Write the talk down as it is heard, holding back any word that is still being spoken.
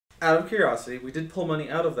Out of curiosity, we did pull money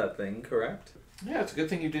out of that thing, correct? Yeah, it's a good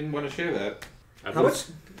thing you didn't want to share that. How much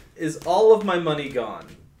is all of my money gone?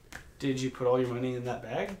 Did you put all your money in that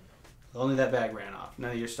bag? Only that bag ran off.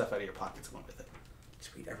 None of your stuff out of your pockets went with it. Did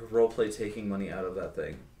we ever roleplay taking money out of that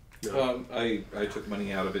thing? No. I took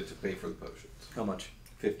money out of it to pay for the potions. How much?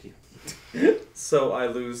 50. So I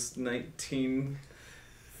lose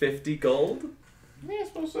 1950 gold? Yeah, I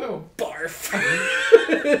suppose so. Barf!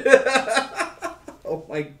 Oh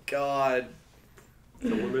my god.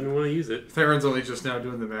 The women want to use it. Therrin's only just now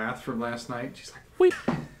doing the math from last night. She's like, Wait.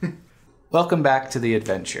 Welcome back to the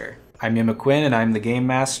adventure. I'm Yima Quinn, and I'm the Game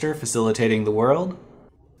Master facilitating the world.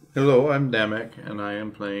 hello, I'm Namek, and I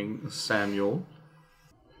am playing Samuel.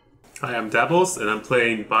 Hi, I'm Dabbles, and I'm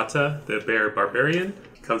playing Bata, the bear barbarian.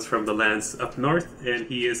 He comes from the lands up north, and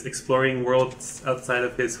he is exploring worlds outside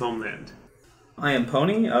of his homeland. I am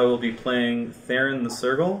Pony. I will be playing Therrin the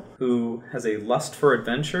Sergal, who has a lust for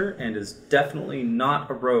adventure and is definitely not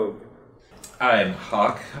a rogue. I'm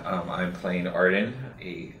Hawk. I'm playing Arden,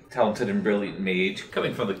 a talented and brilliant mage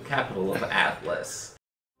coming from the capital of Atlas.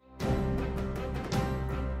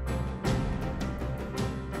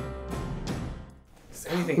 Does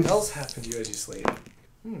anything else happen to you as you sleep?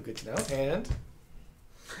 Good to know. And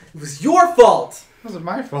It was your fault! It wasn't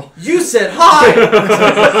my fault. You said hi!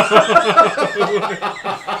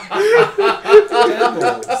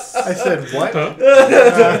 I said what?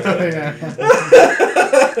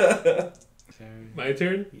 My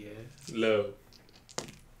turn? Yeah. Low.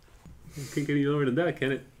 Can't get any lower than that,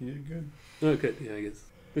 can it? Yeah, good. Okay, yeah, I guess.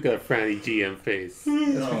 Look at that frowny GM face.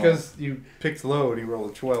 That's because you picked low and you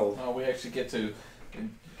rolled a 12. Oh, we actually get to,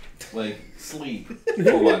 like, sleep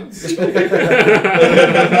for once.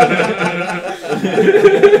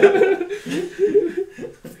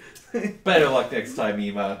 Better luck next time,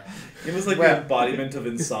 Ema. It was like the embodiment of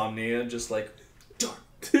insomnia, just like...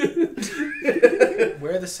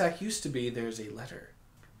 where the sack used to be, there's a letter.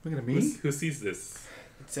 Look at me. Who sees this?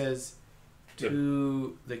 It says,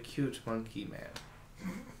 to the cute monkey man.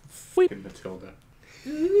 Fucking Matilda.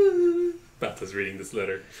 Bata's reading this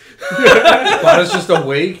letter. Bata's just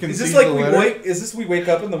awake and Is this sees like the we letter. wake? Is this we wake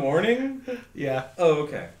up in the morning? Yeah. Oh,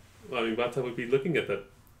 okay. Well, I mean, Bata would be looking at that.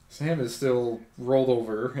 Sam is still rolled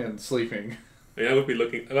over and sleeping. I mean, I would be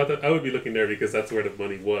looking there because that's where the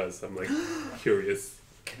money was. I'm like curious.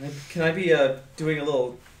 Can I be doing a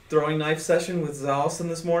little throwing knife session with Zaus in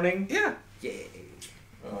this morning? Yeah. Yay.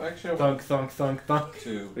 Oh, actually, I Thunk, thunk, thunk, thunk.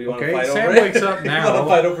 to... Do you want to Okay, fight Sam over it? wakes up You now. want to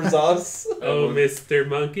fight over Zaus? Oh, Mr.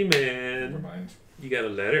 Monkey Never Man. mind. You got a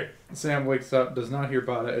letter. Sam wakes up, does not hear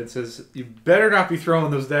Bata, and says, "You better not be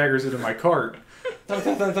throwing those daggers into my cart." Thunk,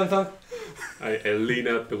 thunk, thunk, thunk, thunk. I lean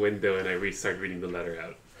out the window and I start reading the letter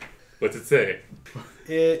out. What's it say?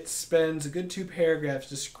 It spends a good 2 paragraphs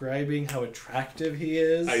describing how attractive he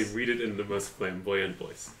is. I read it in the most flamboyant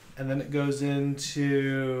voice. And then it goes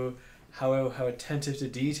into how attentive to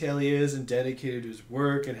detail he is and dedicated to his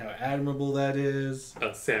work and how admirable that is.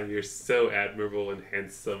 Oh, Sam, you're so admirable and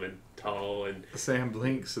handsome and tall and... Sam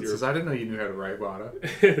blinks and says, "I didn't know you knew how to write, Bata."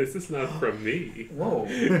 This is not from me. Whoa.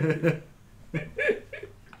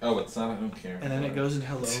 Oh, it's not, I don't care. And then it goes into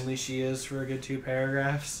how lonely she is for a good 2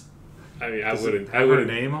 paragraphs. I mean, Does it have her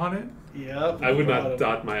name on it? Yep. I would not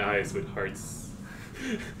dot my eyes with hearts.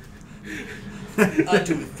 I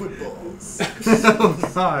do with footballs.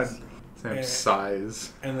 Oh God. Sam Yeah.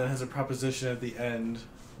 sighs. And then has a proposition at the end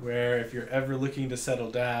where if you're ever looking to settle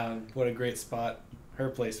down, what a great spot her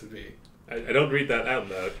place would be. I don't read that out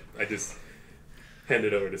loud. I just hand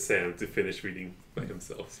it over to Sam to finish reading by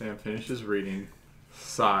himself. Sam finishes reading,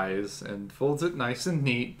 sighs, and folds it nice and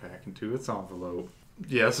neat back into its envelope.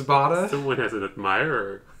 Yes, Bata? Someone has an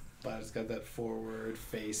admirer. But it's got that forward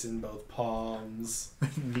face in both palms.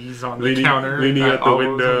 Knees on Leaning- the counter. leaning out the elbows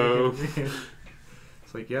window. on the-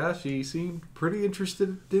 It's like, yeah, she seemed pretty interested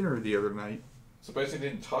at dinner the other night. Surprised you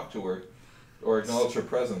didn't talk to her or acknowledge her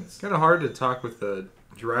presence. It's kind of hard to talk with a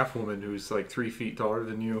giraffe woman who's like 3 feet taller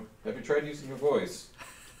than you. Have you tried using your voice?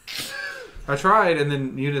 I tried, and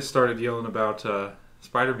then Eunice started yelling about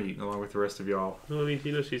spider meat along with the rest of y'all. No, I mean,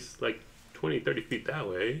 you know, she's like 20, 30 feet that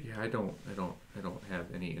way. Yeah, I don't have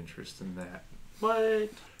any interest in that. What?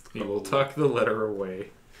 He will tuck the letter away.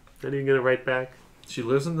 Then you're gonna write back? She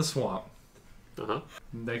lives in the swamp Uh-huh.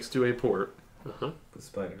 next to a port Uh-huh. With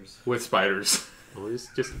spiders. with spiders. Well,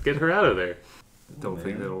 just get her out of there. Don't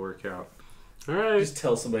think man. that'll work out. Alright. Just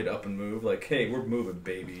tell somebody to up and move. Like, hey, we're moving,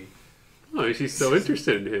 baby. Oh, she's so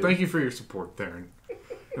interested in him. Thank you for your support, Therrin.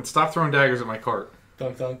 And stop throwing daggers at my cart.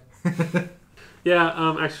 Thunk, thunk.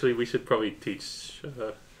 Yeah, actually, we should probably teach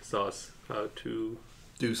Zaus how to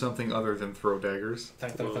do something other than throw daggers.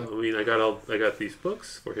 Thunk, Well, thunk, I mean, I got these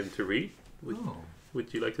books for him to read. Oh.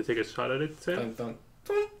 Would you like to take a shot at it, Sam? thunk.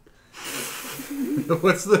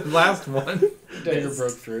 What's the last one? Dagger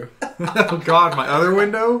broke through. Oh God, my other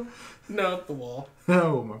window? No, the wall.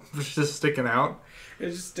 No, it's just sticking out.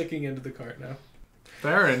 It's just sticking into the cart now.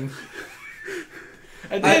 Therrin.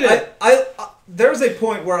 I did it! I there's a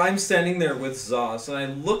point where I'm standing there with Zaus, and I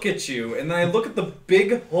look at you, and then I look at the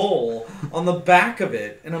big hole on the back of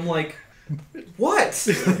it, and I'm like, what?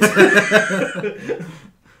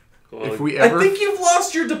 Well, If we I ever, think you've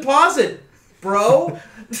lost your deposit, bro.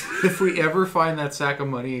 if we ever find that sack of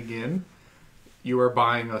money again, you are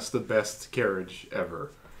buying us the best carriage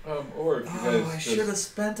ever. Or if you Oh, guys I just should have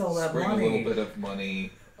spent all that spring money. a little bit of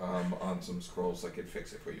money on some scrolls, I could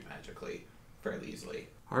fix it for you magically, fairly easily.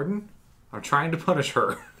 Arden, I'm trying to punish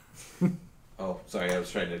her. Oh, sorry, I was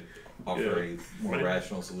trying to offer a more Right.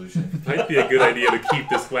 rational solution. might be a good idea to keep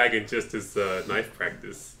this wagon just as knife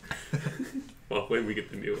practice. Well, when we get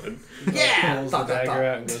the new one. Yeah! Pulls the dagger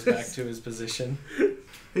out and goes back to his position.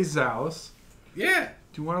 Hey Zaus, Yeah!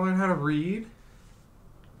 do you want to learn how to read?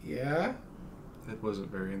 Yeah? That wasn't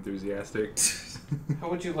very enthusiastic. How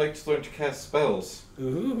would you like to learn to cast spells?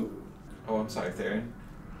 Ooh. Oh, I'm sorry, Therrin.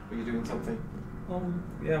 Were you doing something?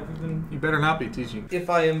 Yeah, we've been... You better not be teaching. If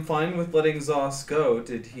I am fine with letting Zaus go,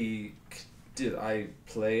 did I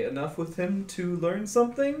play enough with him to learn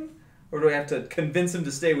something? Or do I have to convince him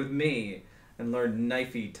to stay with me and learn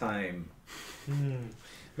knifey time?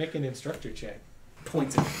 Make an instructor check.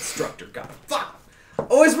 Points at instructor, god fuck!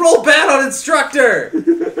 Always roll bad on instructor!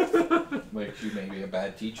 Makes you maybe a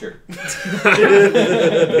bad teacher.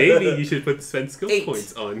 Maybe you should spend skill 8.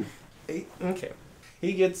 points on. 8. Okay.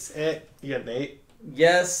 He gets it. You got an 8.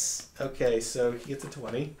 Yes. Okay, so he gets a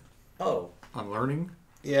 20. Oh. On learning?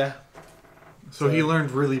 Yeah. So he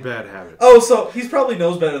learned really bad habits. Oh, so he probably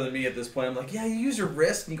knows better than me at this point. I'm like, yeah, you use your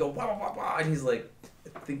wrist, and you go, wah, wah, wah, wah. And he's like,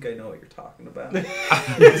 I think I know what you're talking about. And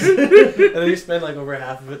then you spend like over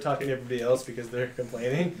half of it talking to everybody else because they're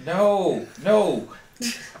complaining. No!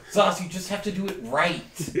 Zaus, you just have to do it right.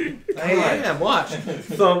 I am. Watch.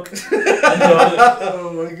 Thunk.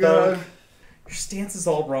 Oh my god. Your stance is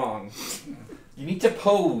all wrong. You need to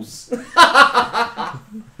pose.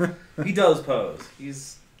 He does pose.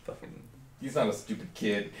 He's fucking... He's not a stupid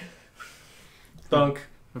kid. Thunk.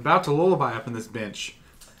 I'm about to lullaby up in this bench.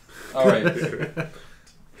 Alright.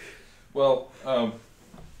 Well,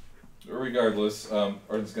 regardless,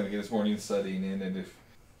 Arden's going to get his morning studying in, and if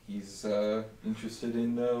he's interested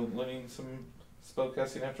in learning some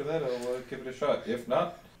spellcasting after that, I'll give it a shot. If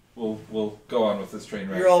not, we'll go on with this train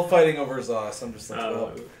ride. You're all fighting over Zaus. I'm just like,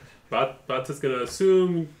 well... Bata's gonna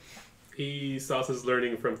assume Zaus is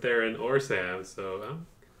learning from Therrin or Sam, so I'm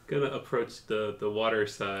gonna approach the water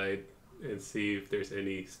side and see if there's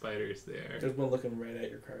any spiders there. There's one looking right at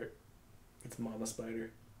your cart. It's Mama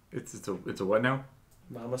Spider. It's a what now?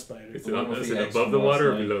 Mama Spider. Is The one it, with is the it X above from the last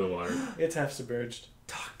water or night. below the water? It's half submerged.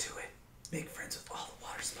 Talk to it. Make friends with all the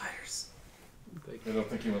water spiders. Like, I don't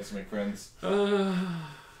think he wants to make friends.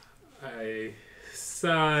 I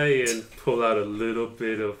sigh and pull out a little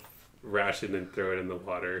bit of ration and throw it in the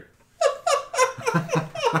water.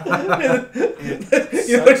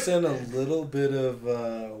 Sucks in a little bit of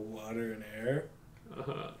water and air,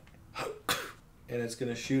 Uh-huh. and it's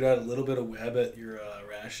gonna shoot out a little bit of web at your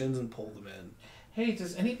rations and pull them in. Hey,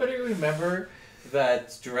 does anybody remember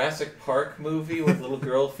that Jurassic Park movie where the little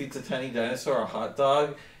girl feeds a tiny dinosaur a hot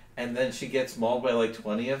dog, and then she gets mauled by like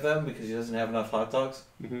 20 of them because she doesn't have enough hot dogs?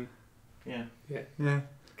 Mm-hmm. Yeah. Yeah.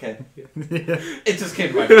 Okay. Yeah. It just came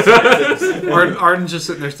to my mind. Arden's just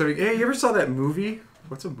sitting there studying. Hey, you ever saw that movie?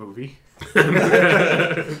 What's a movie?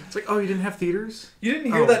 It's like, oh, you didn't have theaters? You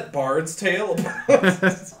didn't hear Oh. that Bard's tale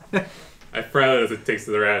about... I frown as it takes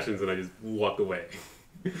to the rations and I just walk away.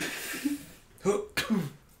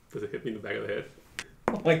 Does it hit me in the back of the head?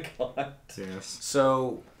 Oh my god. Yes.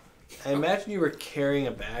 So, I imagine you were carrying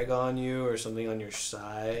a bag on you or something on your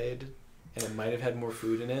side, and it might have had more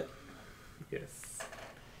food in it. Yes.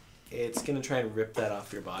 It's gonna try and rip that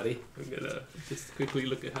off your body. I'm gonna just quickly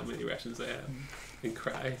look at how many rations I have and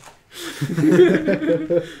cry.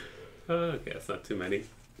 Okay, that's not too many.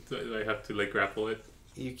 Do I have to like grapple it?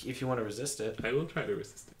 If you want to resist it. I will try to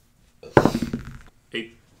resist it.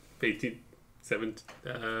 8, 18, 7,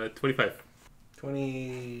 25.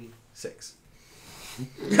 26.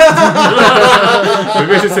 Maybe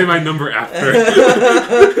I should say my number after.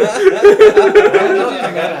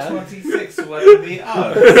 I got 26. What are the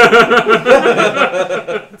odds?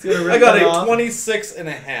 I got a 26 and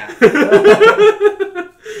a half.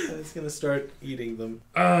 It's gonna start eating them.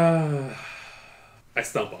 I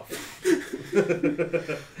stomp off.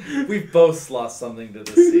 We've both lost something to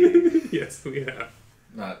the sea. Yes, we have.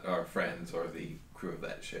 Not our friends or the crew of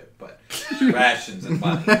that ship, but rations and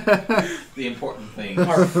money. The important thing.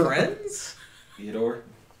 Our friends? Theodore?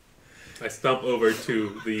 I stomp over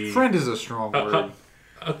to the... Friend is a strong word.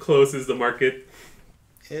 How close is the market?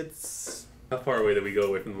 It's How far away did we go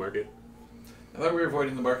away from the market? I thought we were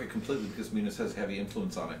avoiding the market completely because Minos has heavy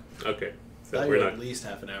influence on it. Okay. So now we're you're not... at least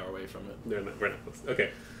half an hour away from it. We're not close.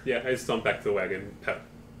 Okay. Yeah, I stomp back to the wagon.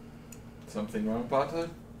 Something wrong, Bata?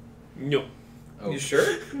 No. Oh. You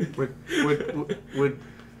sure? Would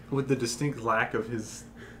the distinct lack of his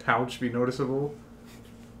pouch be noticeable?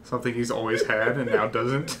 Something he's always had and now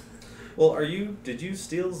doesn't? Well, did you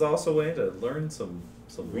steal Zaus away to learn some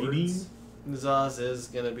Reading? words? Zaz is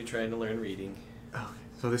going to be trying to learn reading. Oh,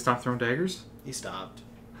 so they stopped throwing daggers? He stopped.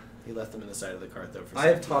 He left them in the side of the cart, though. For I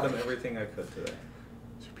have safety. taught him everything I could today.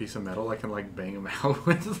 Is there a piece of metal I can, like, bang him out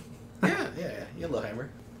with? Yeah. Yellow hammer.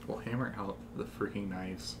 Well, hammer out the freaking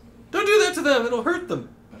knives. Don't do that to them. It'll hurt them.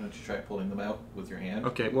 Why don't you try pulling them out with your hand?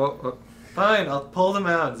 Okay, well... Fine, I'll pull them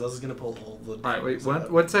out. Zaz is going to pull all the... Alright, wait, daggers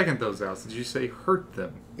out. one second though, Zaus. Did you say hurt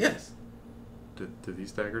them? Yes. Did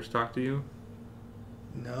these daggers talk to you?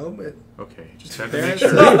 No, but... Okay, just had to Darren make sure.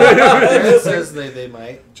 Darren says they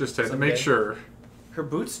might. Just had to Someday. make sure. Her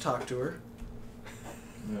boots talk to her.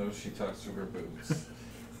 No, she talks to her boots.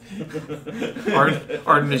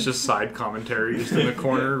 Arden is just side commentary, just in the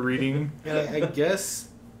corner reading. And I guess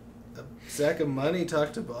a sack of money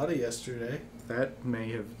talked to Bata yesterday. That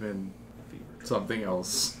may have been something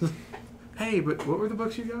else. Hey, but what were the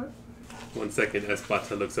books you got? 1 second as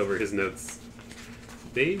Bata looks over his notes.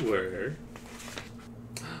 They were...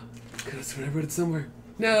 Could have sworn I wrote it somewhere.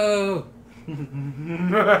 No! It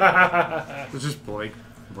was just blank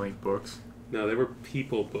books. No, they were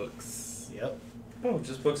people books. Yep. Oh,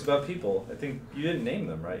 just books about people. I think you didn't name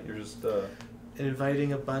them, right? You're just,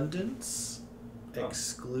 Inviting abundance, Oh.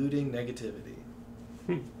 excluding negativity.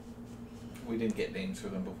 We didn't get names for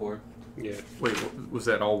them before. Yeah. Wait, was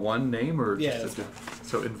that all one name or Yeah, just that's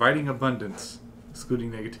so inviting abundance,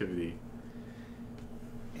 excluding negativity.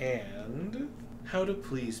 And how to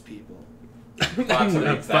please people. Bata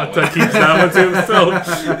reads that Bata one. keeps that one to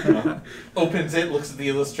himself. Opens it, looks at the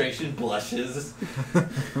illustration, blushes.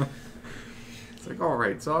 It's like, all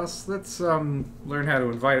right, Zaus, let's learn how to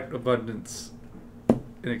invite abundance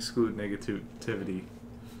and exclude negativity.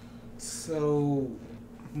 So,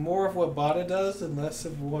 more of what Bata does and less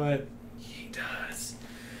of what he does.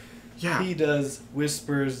 Yeah. He does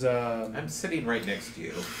whispers. I'm sitting right next to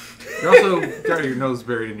you. You also got your nose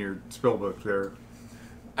buried in your spell book there.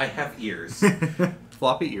 I have ears.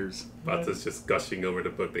 Floppy ears. Bata's just gushing over the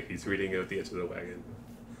book that he's reading at the edge of the wagon.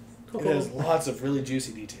 It has lots of really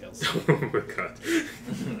juicy details. Oh my god.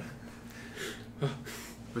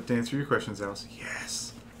 But to answer your question, Zaus,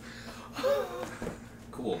 yes.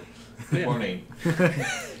 Cool. Good morning.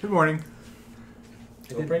 Good morning.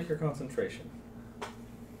 Don't break your concentration.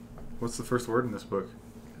 What's the first word in this book?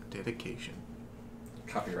 Dedication.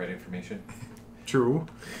 Copyright information. True.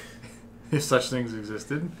 If such things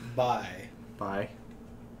existed. Bye Bye.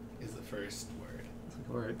 is the first word.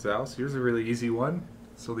 All right, Zaus, here's a really easy one.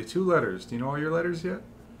 It's only 2 letters. Do you know all your letters yet?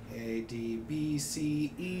 A, D, B,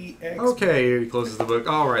 C, E, X. Okay, he closes the book.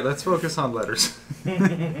 All right, let's focus on letters.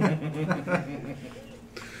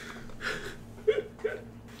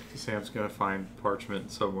 Sam's gonna find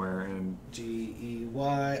parchment somewhere and G, E,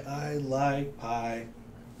 Y, I like pie.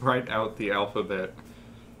 write out the alphabet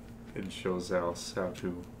and show Zaus how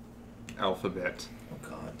to alphabet. Oh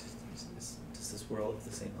god, does this world have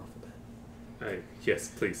the same alphabet? Yes,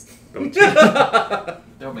 please. Don't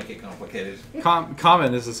Don't make it complicated.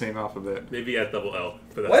 Common is the same alphabet. Maybe add double L.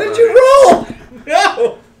 But that's Why did not you it. roll?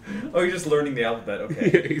 No! Oh, you're just learning the alphabet, okay.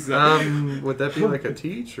 Exactly. Would that be like a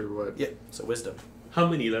teach or what? Yeah, so wisdom. How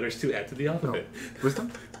many letters to add to the alphabet?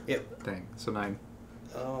 Wisdom? Yep. Dang, so 9.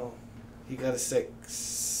 Oh, he got a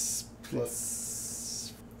 6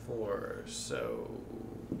 plus 4, so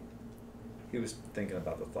He was thinking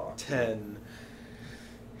about the thought. 10.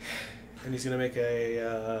 And he's going to make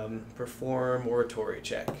a perform oratory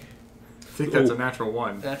check. I think that's a natural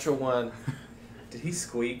 1. Natural 1. Did he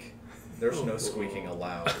squeak? There's no squeaking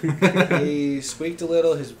allowed. He squeaked a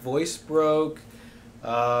little, his voice broke.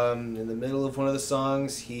 In the middle of one of the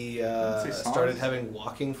songs, he say started songs? having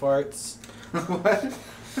walking farts. What?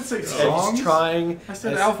 That's like And he's trying. I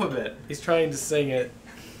said as- alphabet. He's trying to sing it,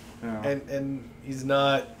 Oh. and he's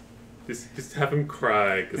not. Just have him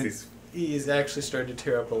cry because He's actually starting to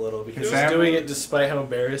tear up a little because Is he's that- doing it despite how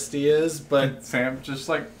embarrassed he is. But And Sam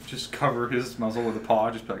just cover his muzzle with a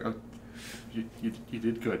paw, just be like, oh, you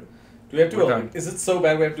did good. Do we have to We're do done. is it so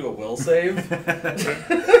bad we have to do a will save?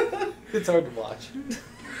 It's hard to watch.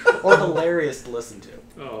 Or hilarious to listen to.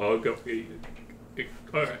 Oh, go.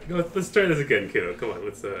 All right, let's try this again, kiddo. Come on,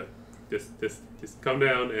 let's just calm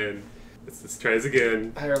down and let's try this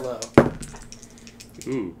again. High or low?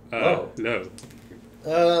 Ooh, Low.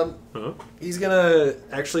 low. Huh? He's gonna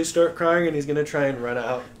actually start crying and he's gonna try and run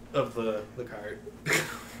out of the cart.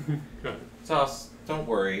 Zaus, don't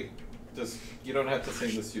worry. Just you don't have to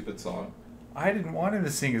sing the stupid song. I didn't want him to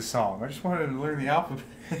sing a song. I just wanted him to learn the alphabet.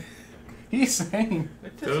 He's saying.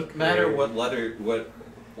 It doesn't matter what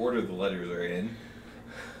order the letters are in.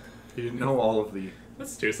 He didn't know all of the.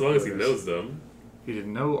 That's true. As long as he knows them. He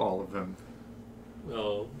didn't know all of them.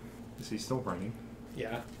 Well, Is he still running?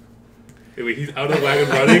 Yeah. wait, he's out of the wagon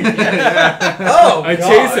running. Oh, I God.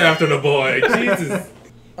 chase after the boy. Jesus.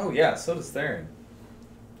 Oh yeah, so does Therrin.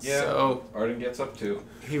 Yeah. So Arden gets up too.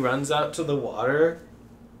 he runs out to the water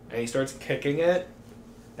and he starts kicking it.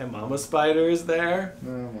 And Mama Spider is there.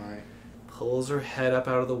 Oh my. Pulls her head up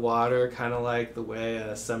out of the water, kind of like the way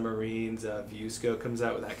a submarine's view scope comes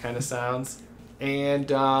out with that kind of sounds. And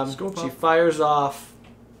Scope she up. fires off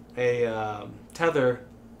a tether,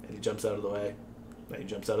 and he jumps out of the way. Then he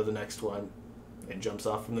jumps out of the next one, and jumps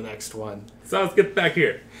off from the next one. Zaus, get back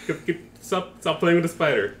here. Stop playing with the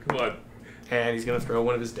spider. Come on. And he's gonna throw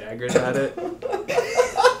one of his daggers at it.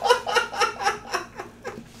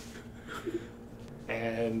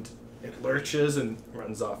 And it lurches and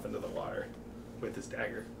runs off into the water with his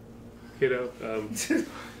dagger. Kiddo,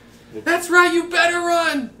 That's right, you better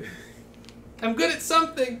run! I'm good at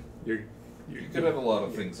something! you're You're good at a lot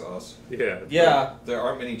of things, Zaus. yeah. Yeah. There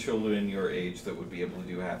aren't many children in your age that would be able to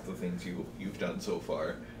do half the things you've done so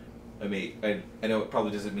far. I mean, I know it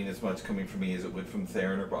probably doesn't mean as much coming from me as it would from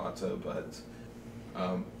Therrin or Bata, but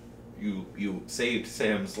you saved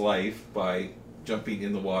Sam's life by jumping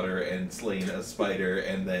in the water and slaying a spider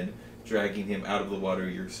and then dragging him out of the water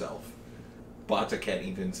yourself. Bata can't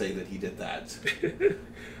even say that he did that.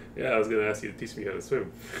 Yeah, I was gonna ask you to teach me how to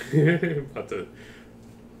swim. About to.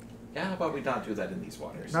 Yeah, how about we not do that in these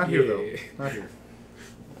waters? Not here though. Yeah. Not here.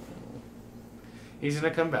 He's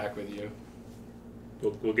gonna come back with you.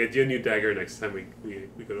 We'll get you a new dagger next time we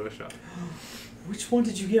go to a shop. Which one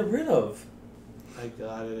did you get rid of? I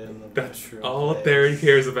got it in the That's mushroom all place. Therrin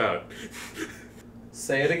cares about.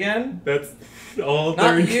 Say it again. That's all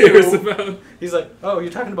Not Therrin you. cares about. He's like, oh,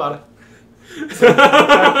 you're talking about it.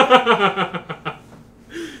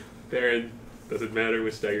 Therrin, doesn't matter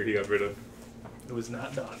which dagger he got rid of. It was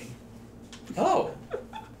not Donnie. Oh.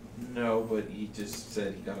 No, but he just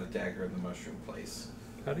said he got a dagger in the mushroom place.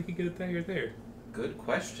 How did he get a dagger there? Good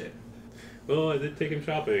question. Well, I did take him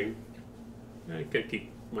shopping. I can't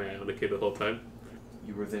keep my eye on the kid the whole time.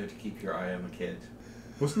 You were there to keep your eye on the kid.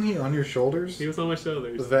 Wasn't he on your shoulders He was on my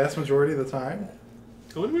shoulders. the vast majority of the time?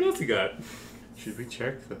 I wonder what else he got. Should we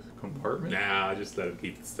check the compartment? Nah, just let him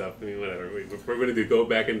keep the stuff. I mean, whatever. What we're gonna do, go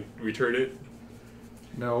back and return it?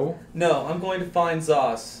 No. No, I'm going to find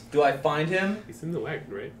Zaus. Do I find him? He's in the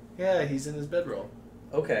wagon, right? Yeah, he's in his bedroll.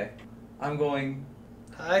 Okay. I'm going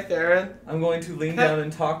Hi, Therrin. to lean down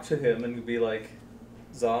and talk to him and be like,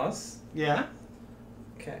 Zaus? Yeah?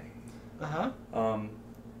 Okay. Uh-huh.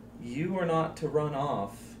 You are not to run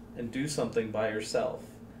off and do something by yourself.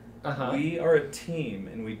 Uh-huh. We are a team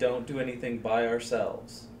and we don't do anything by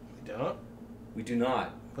ourselves. We don't? We do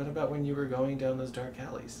not. What about when you were going down those dark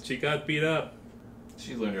alleys? She got beat up.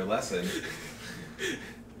 She learned her lesson.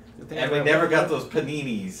 Did they And ever we never have got those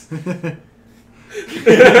paninis.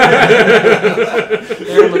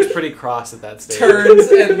 Therrin looks pretty cross at that stage. Turns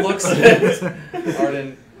and looks at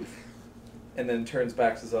Arden and then turns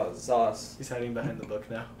back to Zaus. He's hiding behind the book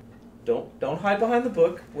now. Don't hide behind the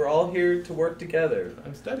book. We're all here to work together.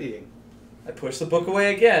 I'm studying. I push the book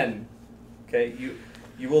away again. Okay,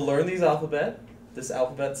 you will learn this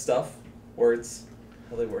alphabet stuff, words,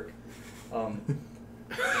 how they work.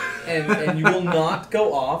 And you will not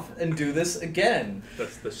go off and do this again.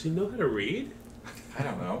 Does she know how to read? I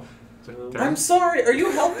don't know. I'm sorry, are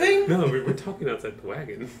you helping? No, we're talking outside the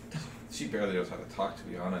wagon. She barely knows how to talk, to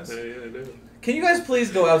be honest. Yeah, I know. Can you guys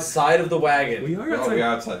please go outside of the wagon? We are No, outside. we're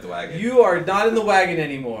outside the wagon. You are not in the wagon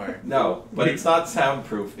anymore. No, but it's not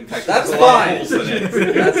soundproof. In fact, That's there's a lot of fine. holes in it.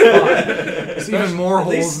 That's fine. There's even more At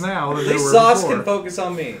holes least- now than At there least were Zaus before. can focus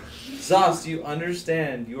on me. Zaus, do you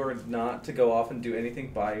understand you are not to go off and do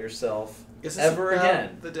anything by yourself Is this ever about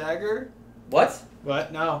again? The dagger? What?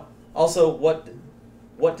 What? No. Also, what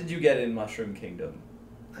did you get in Mushroom Kingdom?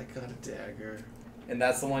 I got a dagger. And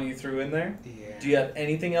that's the one you threw in there? Yeah. Do you have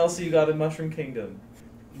anything else that you got in Mushroom Kingdom?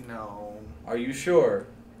 No. Are you sure?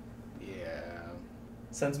 Yeah.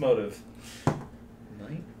 Sense motive.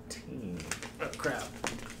 14. Oh crap.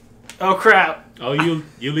 Oh crap. Oh,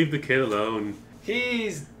 you leave the kid alone.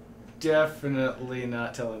 He's definitely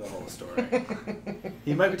not telling the whole story.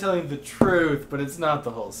 He might be telling the truth, but it's not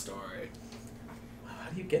the whole story. How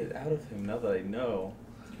do you get it out of him now that I know?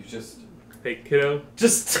 You just Hey, kiddo.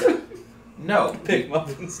 Just No, pick him up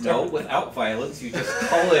and no, start. without violence. You just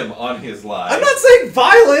call him on his lie. I'm not saying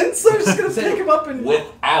violence. I'm just gonna pick him up and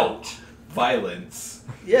Without violence.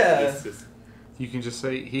 yeah. It's just, You can just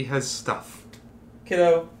say he has stuff.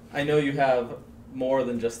 Kiddo, I know you have more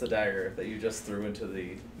than just the dagger that you just threw into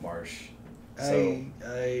the marsh. So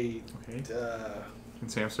Okay. uh... Can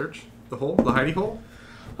Sam search the hole, the hidey hole?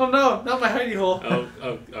 Oh no, not my hidey hole.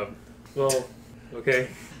 well, okay.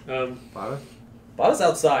 Bata? Bata's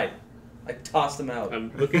outside. I tossed him out.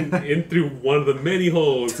 I'm looking in through one of the many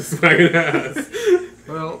holes this wagon has.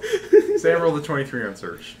 Well, Sam rolled a 23 on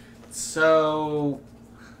search. So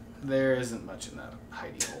there isn't much in that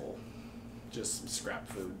hidey hole. Just some scrap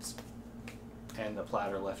foods. And the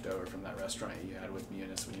platter left over from that restaurant you had with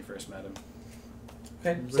Munis when you first met him.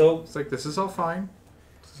 Okay, so It's like, this is all fine.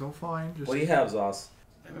 This is all fine. Just what do you have, Zaus?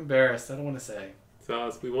 I'm embarrassed. I don't want to say.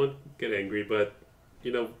 So we won't get angry, but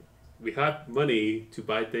we have money to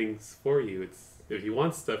buy things for you. If you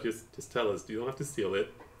want stuff, just tell us. You don't have to steal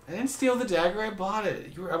it. I didn't steal the dagger. I bought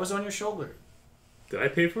it. I was on your shoulder. Did I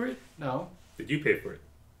pay for it? No. Did you pay for it?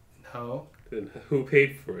 No. Then who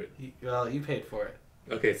paid for it? Well, you paid for it.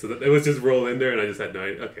 Okay, so it was just roll in there, and I just had no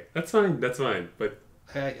idea. Okay, that's fine. That's fine. But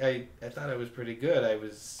I thought I was pretty good.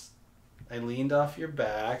 I leaned off your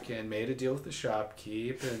back and made a deal with the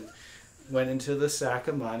shopkeep and went into the sack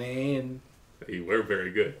of money and you were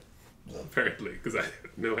very good, apparently, because I had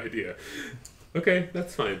no idea. Okay,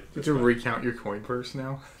 that's fine. Did That's you fine. recount your coin purse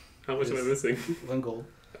now? How much am I missing? 1 gold.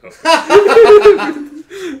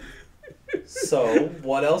 So,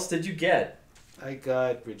 what else did you get? I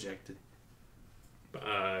got rejected.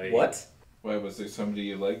 Bye. What? why was there somebody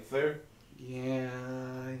you liked there? Yeah,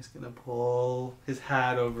 he's gonna pull his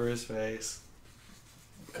hat over his face.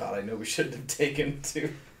 God, I know we shouldn't have taken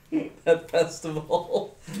to that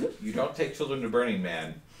festival. You don't take children to Burning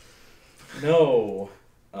Man. No.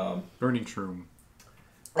 Burning Shroom.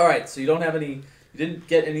 Alright, so you don't have any... You didn't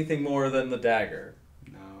get anything more than the dagger.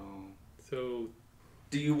 No. So,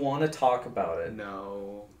 Do you want to talk about it?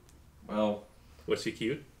 No. Well, was she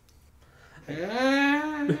cute?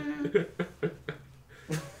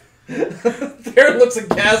 Therrin looks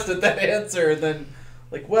aghast at that answer and then,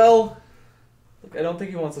 like, well, look, I don't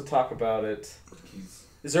think he wants to talk about it.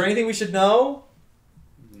 Is there anything we should know?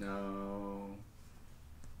 No.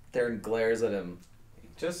 Therrin glares at him.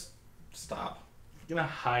 just stop. I'm gonna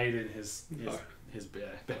hide in his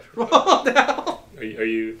bed. Oh, no! Are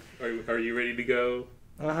you ready to go?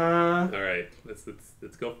 Uh-huh. All right, let's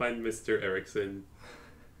go find Mr. Erickson,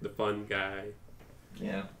 the fun guy.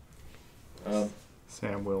 Yeah.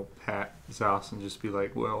 Sam will pat Zaus and just be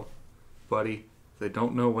like, well, buddy, they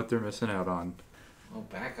don't know what they're missing out on. Well,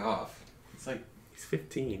 back off. It's like, He's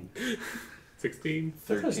 15. 16? I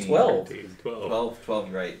thought it was 13. 12. 13, 12. 12,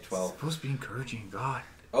 you're right, 12. Supposed to be encouraging, God.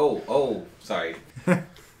 Oh, sorry.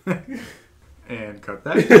 And cut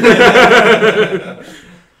that.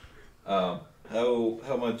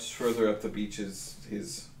 How much further up the beach is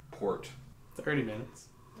his port? 30 minutes.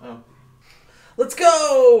 Oh, let's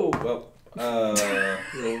go! well,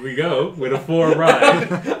 Here we go with a 4 ride.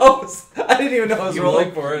 Oh, I didn't even know I was You rolling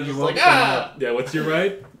woke- for it. you Just woke like, them ah! Yeah, what's your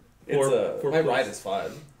ride? It's Four my plus- ride is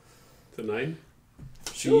 5. to 9.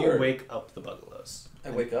 So Sure. you wake up the Bugalos.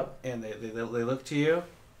 I wake up. And they look to you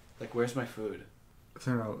like, where's my food?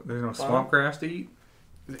 There's no swamp grass to eat?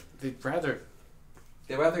 They'd rather,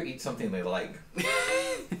 They'd rather eat something they like.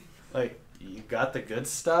 like, you got the good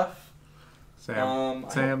stuff? Sam. I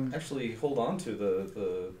Sam. don't actually hold on to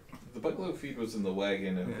the the buffalo feed was in the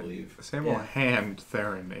wagon, I believe. Sam will Yeah. hand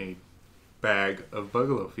Therrin a bag of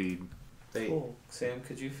buffalo feed. They, Cool. Sam,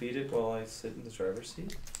 could you feed it while I sit in the driver's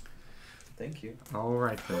seat? Thank you. All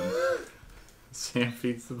right then. Sam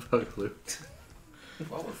feeds the buffalo.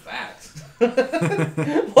 What was that?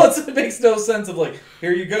 Well, it makes no sense of like,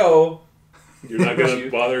 here you go. You're not gonna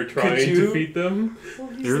bother trying you- to feed them. Well,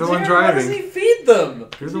 he's You're the one there. Why does driving. he feed them?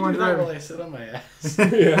 You're the you one do that while driving. I sit on my ass.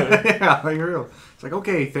 Yeah. Yeah, like real. It's like,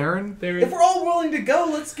 okay, Therrin. If we're all willing to go,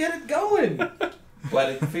 let's get it going. But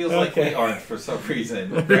it feels like Okay. we aren't for some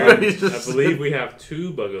reason. Everybody's I just believe we have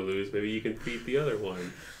 2 Bugaloos. Maybe you can feed the other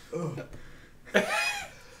one.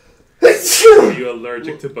 Are you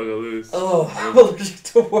allergic to Bugaloos? Oh, I'm allergic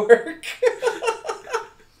to work.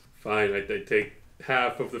 Fine, I take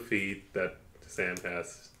half of the feed that Sam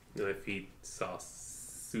has, and I feed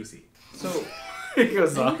Sauce. Susie. So, Here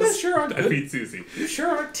goes you guys sure aren't I good. beat Susie. You sure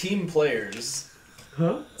aren't team players.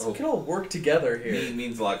 Huh? We can all work together here.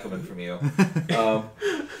 Means a lot coming from you.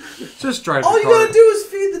 Just drive All the you car. gotta do is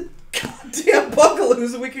feed the goddamn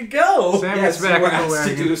Bugaloos and we can go. Sam Yes, gets back you were in the asked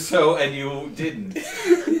to wagon. do so, and you didn't.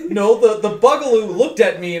 No, the Bugaloo looked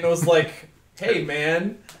at me and was like, "Hey,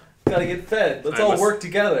 man, gotta get fed. Let's all work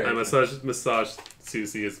together." I massaged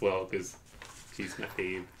Susie as well because she's my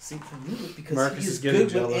fave. See, I knew it because Marcus he's is getting good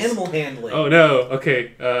jealous. with animal handling. Oh no.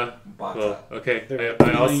 Okay. Bata. Well. Okay. They're I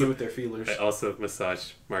feeling you also with their feelers. I also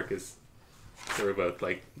massaged Marcus. They were both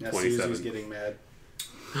like Now 27. Susie's getting mad.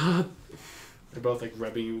 They're both like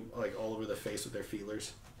rubbing you like all over the face with their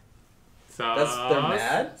feelers. Sauce. They're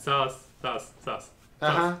mad? Sauce.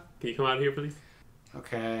 Uh-huh. Can you come out here, please?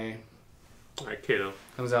 Okay. Alright, Kano.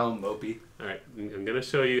 Comes out mopey. Alright, I'm gonna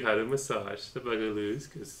show you how to massage the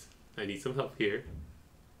Bugaloos because I need some help here.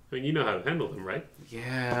 I mean, you know how to handle them, right?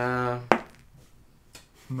 Yeah.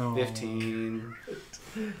 No. 15.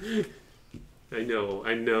 I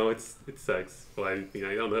know, it sucks. Well, I mean,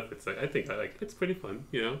 I don't know if it sucks. I think it's pretty fun,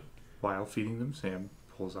 you know? While feeding them, Sam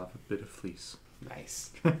pulls off a bit of fleece.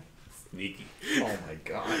 Nice. Sneaky. Oh my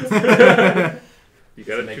god. You Does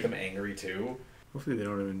gotta it make them angry too? Hopefully they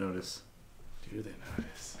don't even notice. Do they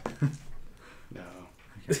notice? No.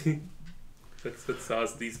 That's what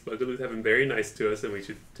Sauce. These Bugaloos have been very nice to us, and we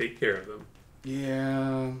should take care of them.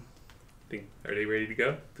 Yeah. Are they ready to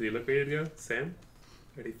go? Do they look ready to go? Sam?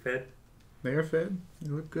 Are they fed? They are fed.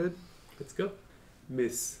 You look good. Let's go.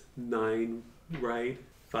 Miss 9 ride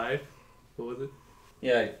 5. What was it?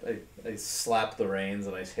 Yeah, I slap the reins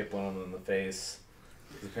and I hit one of them in the face.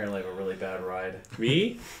 Apparently I have a really bad ride.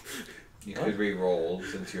 Me? You could re-roll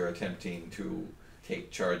since you're attempting to take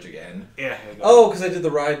charge again. Yeah. Oh, because I did the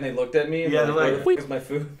ride and they looked at me and Yeah, they're they're like, like, "Where's my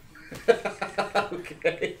food?"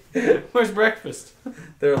 Okay. Where's breakfast?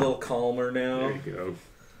 They're a little calmer now. There you go.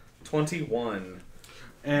 21.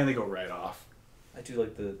 And they go right off. I do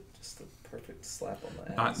like just the perfect slap on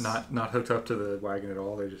the ass. Not hooked up to the wagon at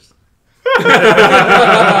all. They just.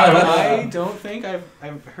 I don't think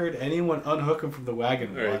I've heard anyone unhook them from the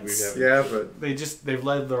wagon All right, once. we have- Yeah, but They've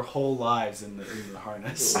led their whole lives in the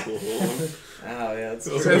harness. Oh yeah, that's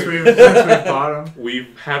Since since true. we've bought them. We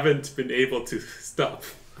haven't been able to stop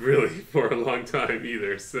really for a long time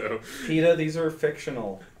either, so. PETA, these are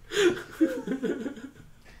fictional.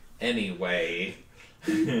 Anyway.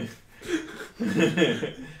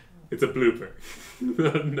 It's a blooper,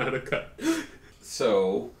 not a cut.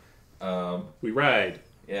 So, We ride.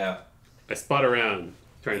 yeah. I spot around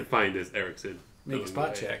trying to find this Erickson. Make a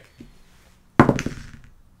spot check.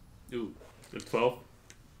 Ooh, a 12.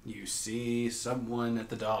 You see someone at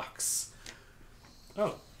the docks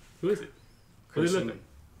Oh, who is it? What do they look like?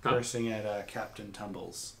 Huh? cursing at Captain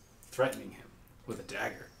Tumbles, threatening him with a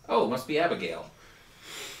dagger. Oh, it must be Abigail.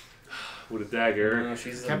 With a dagger. No,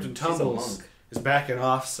 she's Captain she's a Tumbles monk. is backing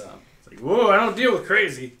off some. It's like, whoa, I don't deal with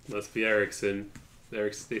crazy. Must be Erickson.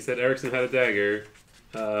 They said Erickson had a dagger.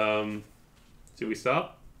 Should we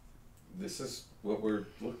stop? This is what we're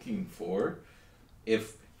looking for.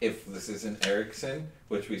 If this isn't Erickson,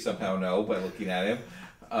 which we somehow know by looking at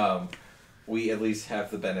him, we at least have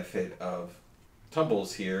the benefit of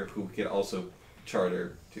Tumbles here, who can also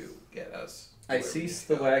charter to get us. I cease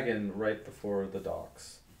the wagon right before the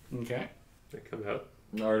docks. Okay. I come out.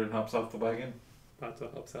 Arden hops off the wagon. Bata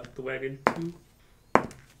hops out the wagon.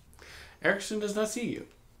 Erickson does not see you.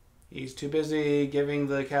 He's too busy giving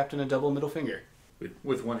the captain a double middle finger.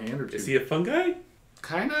 With one hand or two. Is he a fungi?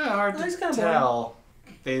 Kind of hard Oh, he's to kinda tell.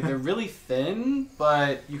 They're really thin,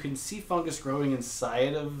 but you can see fungus growing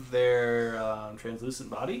inside of their translucent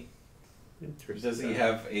body. Interesting. Does he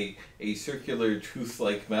have a circular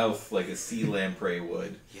tooth-like mouth like a sea lamprey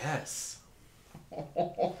would? Yes.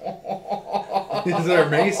 Is there a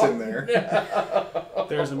mace in there?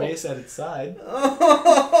 There's a mace at its side.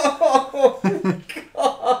 Oh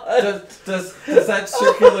God! Does that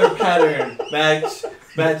circular pattern match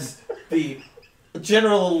the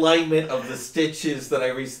general alignment of the stitches that I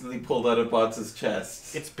recently pulled out of Bots'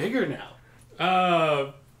 chest? It's bigger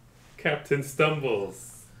now. Captain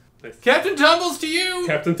Stumbles. Nice. Captain Tumbles to you!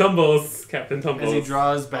 Captain Tumbles. Captain Tumbles. As he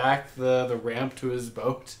draws back the ramp to his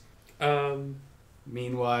boat. Um,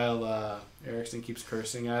 Meanwhile, Erickson keeps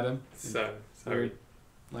cursing at him. in sorry. Weird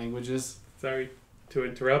languages. Sorry to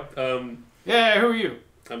interrupt. Yeah, who are you?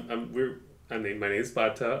 My name's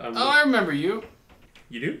Bata. Oh, I remember you.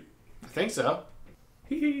 You do? I think so. What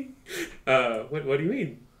do you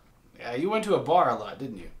mean? Yeah, you went to a bar a lot,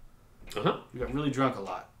 didn't you? Uh-huh. You got really drunk a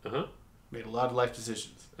lot. Uh-huh. Made a lot of life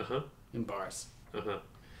decisions Uh-huh. in bars. Uh-huh.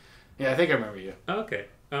 Yeah, I think I remember you. Okay.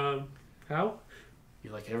 How?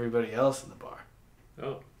 You're like everybody else in the bar.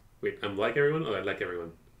 Oh, wait, I'm like everyone? Oh, I like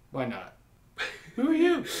everyone. Why not? Who are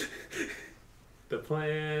you? The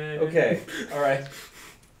plan. Okay, alright.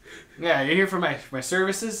 Yeah, you're here for my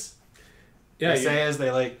services? Yeah, They say as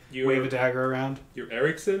they you're- wave a dagger around. You're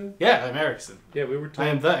Erickson? Yeah, I'm Erickson. Yeah, we were told.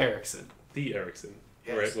 I am the Erickson. The Erickson.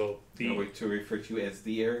 Yes. Right, well, Are we to refer to you as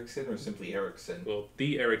the Erickson or simply Erickson?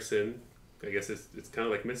 the Erickson, I guess it's kind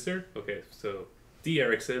of like Mr. Okay, so the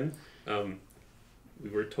Erickson, we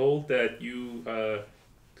were told that you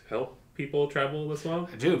help people travel as well.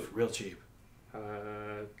 I do, for real cheap.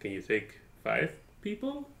 Can you take 5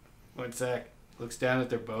 people? One sec. Looks down at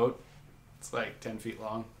their boat. It's like 10 feet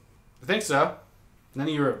long. I think so. None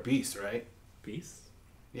of you are a beast, right? Beasts?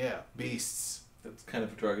 Yeah, beasts. That's kind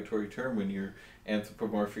of a derogatory term when you're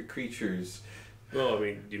anthropomorphic creatures. Well, I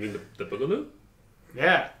mean, do you mean the Bugaloo?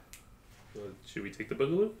 Yeah. Well, should we take the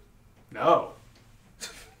Bugaloo? No.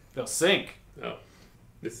 They'll sink. Oh,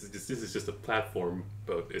 this is just a platform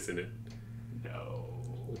boat, isn't it? No.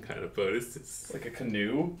 What kind of boat is this? Like a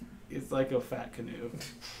canoe? It's like a fat canoe.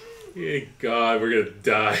 Yeah, God, we're gonna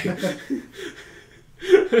die.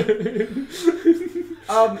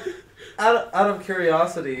 Out of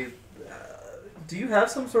curiosity, do you have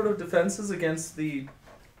some sort of defenses against the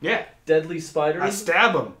Yeah. deadly spiders? I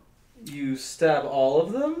stab them. You stab all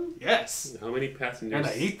of them? Yes. How many passengers? And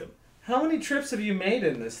I eat them. How many trips have you made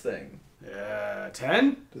in this thing?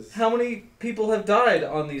 10? How many people have died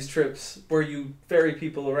on these trips where you ferry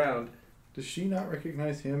people around? Does she not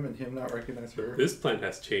recognize him and him not recognize her? This plan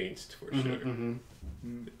has changed for sure. Mm-hmm.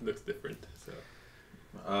 It looks different.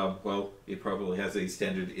 So Well, he probably has a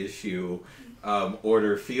standard issue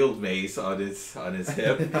order field mace on his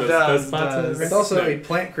hip. does Bata It's also a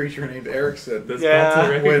plant creature named Erickson. Does Yeah.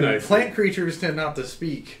 Bata When recognize plant it? creatures tend not to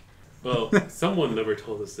speak. Well, someone never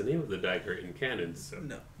told us the name of the dagger in canon, so.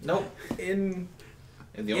 No. Nope. In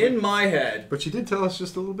And the only my head. But she did tell us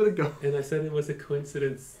just a little bit ago. And I said it was a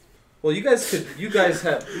coincidence. Well, you guys we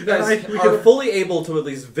are could- fully able to at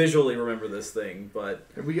least visually remember this thing, but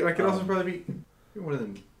I could also probably be one of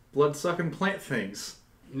them blood-sucking plant things.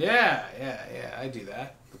 Yeah, I do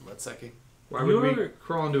that. The blood sucking. Why would we You're-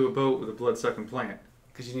 crawl into a boat with a blood-sucking plant?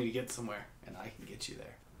 Because you need to get somewhere, and I can get you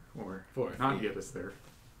there. Or For not get us there.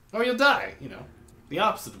 Or you'll die, The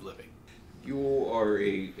opposite of living. You are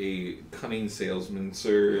a cunning salesman,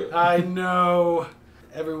 sir. I know.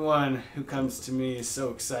 Everyone who comes to me is so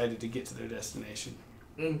excited to get to their destination.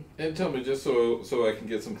 And tell me, just so I can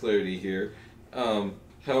get some clarity here,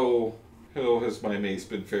 how has my mace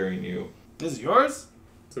been faring you? This is yours?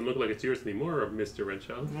 Doesn't look like it's yours anymore, Mr.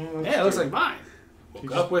 Renshaw. Yeah, it looks like mine.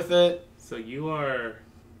 Woke up with it. So you are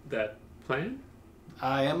that plan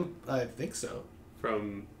I think so.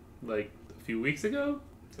 from like a few weeks ago?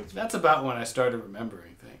 That's about when I started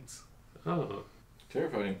remembering things. Oh,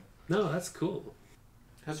 Terrifying. no, that's cool.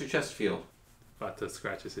 How's your chest feel? Bata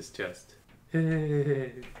scratches his chest.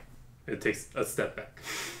 And takes a step back.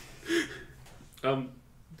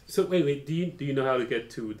 So wait, do you know how to get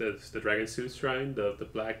to the Dragon Suit Shrine, the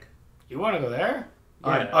black? You want to go there?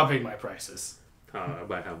 I'm Yeah. upping my prices.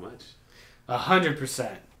 By how much?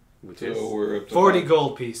 100%. Which So is we're up to 40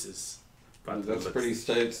 gold pieces. Bata That's a looks-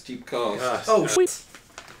 pretty steep cost. Gosh, oh shit!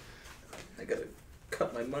 I gotta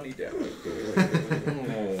cut my money down.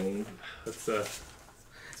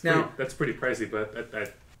 Oh. that's pretty pricey. But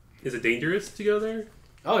is it dangerous to go there?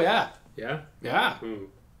 Oh, yeah. Yeah. Yeah.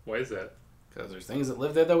 Why is that? Because there's things that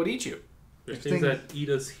live there that would eat you. There's Things- things that eat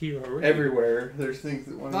us here already. Everywhere, there's things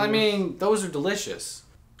that want I mean, those are delicious.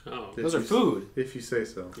 Oh, Did Those are you- food. If you say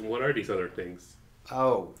so. and what are these other things?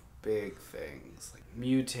 Oh, big things. Like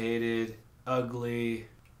mutated, ugly,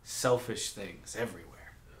 selfish things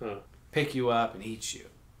everywhere. Huh. Pick you up and eat you.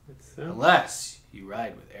 That sounds, Unless you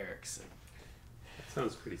ride with Erickson. that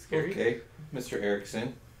sounds pretty scary. Okay, Mr.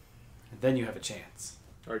 Erickson. And then you have a chance.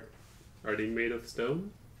 Are they made of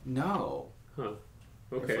stone? No. Huh.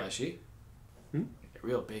 They're Okay. fleshy. Hmm? They're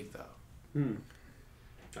real big, though.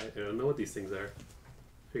 I don't know what these things are.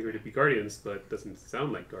 Figured it'd be guardians, but doesn't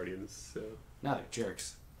sound like guardians. So Now they're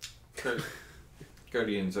jerks.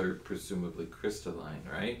 Guardians are presumably crystalline,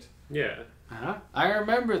 right? yeah. Uh-huh. I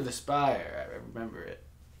remember the spire. I remember it.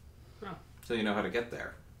 So you know how to get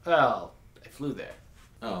there. Well, I flew there.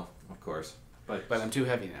 Oh, of course. But I'm too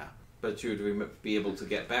heavy now. But you would be able to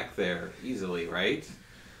get back there easily, right?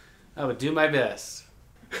 I would do my best.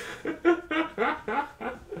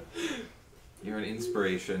 You're an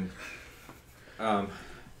inspiration.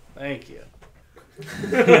 Thank you.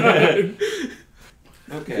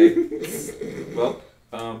 Okay. Well,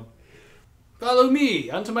 Follow me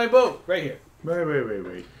onto my boat right here.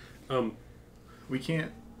 Wait. Um. We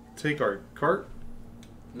can't take our cart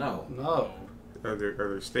No. No. Are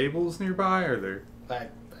there stables nearby? Are there?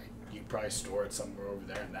 You probably store it somewhere over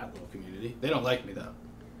there in that little community. They don't like me though.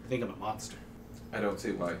 They think I'm a monster. I don't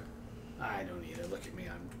see why. I don't either. Look at me.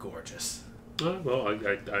 I'm gorgeous. Well,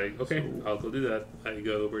 okay, I'll go do that. I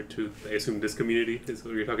go over to, I assume this community is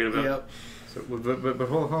what you're talking about? Yep. So, but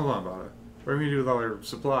hold on about it. What are we gonna do with all their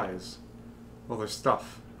supplies, all their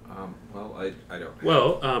stuff? Well, I don't.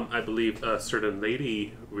 Well, I believe a certain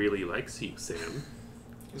lady really likes you, Sam.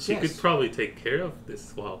 She Yes. could probably take care of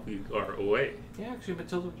this while we are away. Yeah, actually,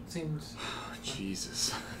 Matilda seems.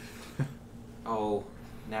 Jesus. Oh,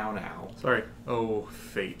 now. Sorry. Oh,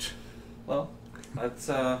 fate. Well, let's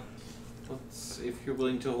if you're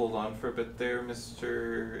willing to hold on for a bit there,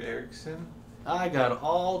 Mr. Erickson. I got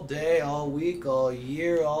all day, all week, all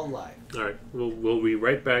year, all life. All right, we'll be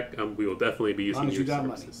right back. We will definitely be using long as your you got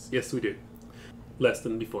services. Yes, we do. Less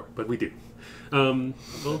than before, but we do.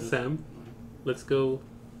 Well, Sam, let's go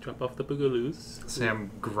drop off the Bugalus.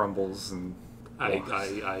 Sam grumbles and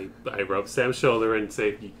I rub Sam's shoulder and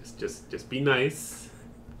say, just be nice,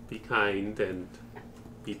 be kind, and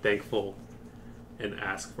be thankful, and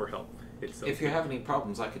ask for help. It's okay. If you have any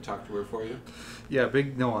problems, I could talk to her for you. yeah,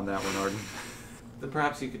 big no on that one, Arden. Then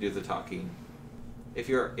perhaps you could do the talking. If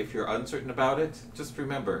you're uncertain about it, just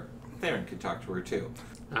remember, Therrin could talk to her too.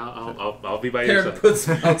 I'll be by your Karen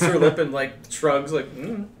side. puts her lip and like shrugs like.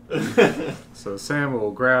 So Sam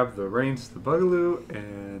will grab the reins to the Bugaloo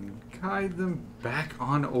and guide them back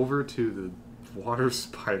on over to the water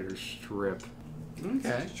spider strip. Okay.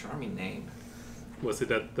 Such a charming name. Was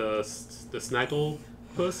it at the Snaggle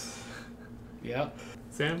Puss, Yep.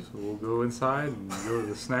 Sam? So we'll go inside and go to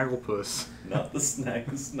the Snagglepuss. Not the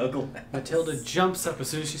snuggle. Matilda jumps up as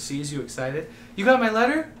soon as she sees you, excited. You got my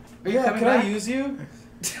letter? Are you coming can back? I use you?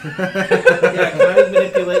 Yeah, can I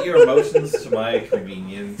manipulate your emotions to my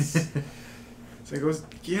convenience? So he goes,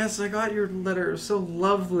 yes, I got your letter. It was so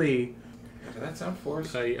lovely. Did that sound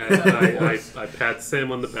forced? I pat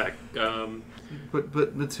Sam on the back.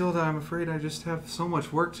 But Matilda, I'm afraid I just have so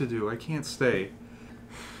much work to do. I can't stay.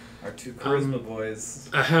 Our two charisma boys.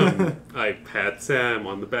 I pat Sam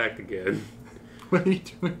on the back again. What are you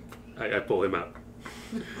doing? I pull him out.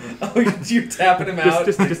 Oh, you're tapping him out.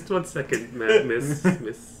 Just 1 second, Miss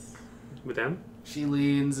Madame. She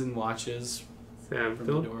leans and watches Sam, from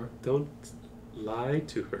the door. don't lie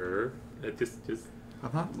to her. Just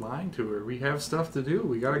I'm not lying to her. We have stuff to do.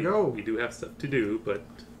 We gotta go. We do have stuff to do, but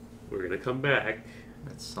we're gonna come back.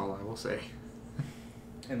 That's all I will say.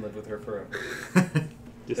 And live with her forever.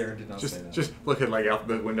 Therrin did not say that. Just looking like out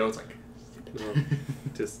the window. It's like, No,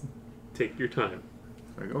 just take your time.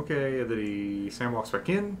 like okay. And then Sam walks back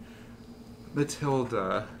in.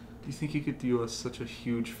 Matilda, do you think you could do us such a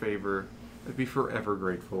huge favor? I'd be forever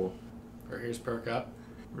grateful. Her ears perk up.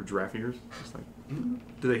 Or giraffe ears. Just like,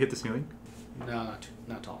 do they hit the ceiling? No,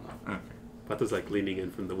 not tall enough. Okay. Bata's like leaning in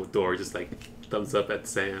from the door, just like thumbs up at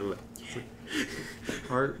Sam.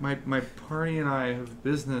 My party and I have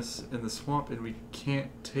business in the swamp, and we can't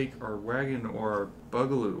take our wagon or our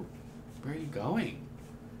Bugaloo. Where are you going?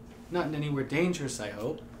 Not in anywhere dangerous, I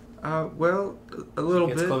hope. Well, a little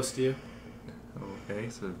Gets bit. close to you. Okay,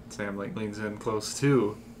 so Sam like leans in close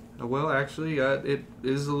too. Well, actually, it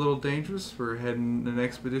is a little dangerous. We're heading an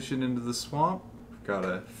expedition into the swamp. We've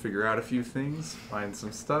gotta figure out a few things, find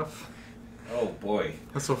some stuff. Oh boy.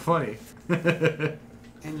 That's so funny.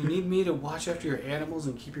 And you need me to watch after your animals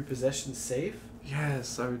and keep your possessions safe?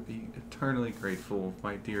 Yes, I would be eternally grateful,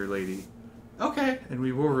 my dear lady. Okay. And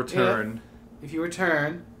we will return. If you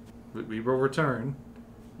return... We will return.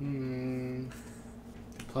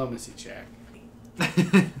 Diplomacy check.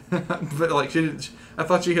 But like she didn't. I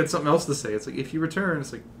thought she had something else to say. It's like if you return,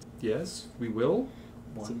 it's like yes, we will.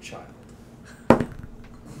 One child.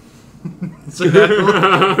 So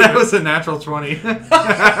that was a natural 20.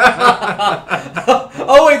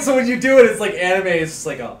 Oh wait, so when you do it, it's like anime. It's just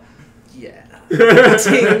like a yeah.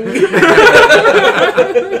 Ting.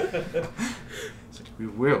 It's like, we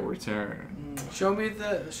will return. Show me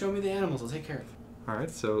the animals. I'll take care of them. All right,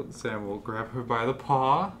 so Sam will grab her by the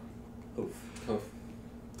paw. Oof.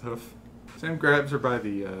 Sam grabs her by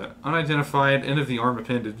the unidentified end of the arm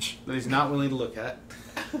appendage. That he's not willing to look at.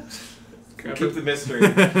 Keep the mystery.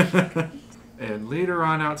 And lead her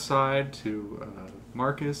on outside to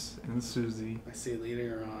Marcus and Susie. I see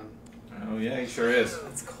later on. Oh yeah, he sure is.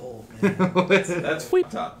 It's cold, man. That's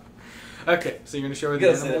top. Okay, so you're gonna show her You the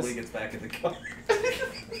gotta say that animals? when he gets back in the car.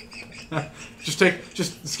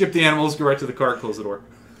 Just skip the animals, go right to the car, close the door.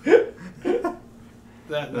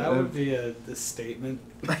 That would be a statement.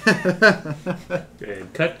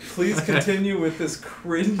 And cut. Please continue with this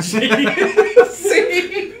cringy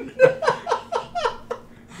scene.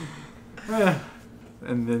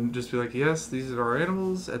 And then just be like, yes, these are our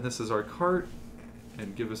animals, and this is our cart,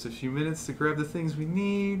 and give us a few minutes to grab the things we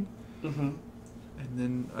need. Mm-hmm. And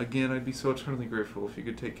then, again, I'd be so eternally grateful if you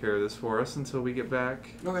could take care of this for us until we get back.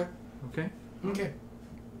 Okay. Okay? Okay.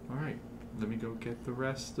 All right. Let me go get the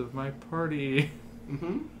rest of my party.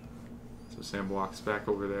 Mm-hmm. So Sam walks back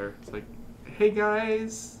over there. It's like, hey,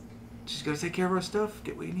 guys. Just gotta take care of our stuff.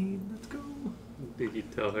 Get what you need. Let's go. Did you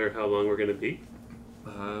tell her how long we're gonna be?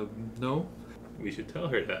 No. We should tell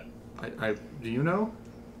her that. Do you know?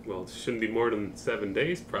 Well, it shouldn't be more than 7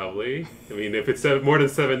 days, probably. I mean, if it's more than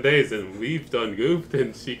 7 days and we've done goof,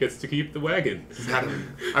 then she gets to keep the wagon.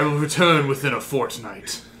 I will return within a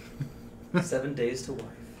fortnight. 7 days to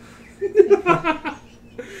wife.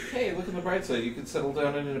 Hey, look on the bright side. You could settle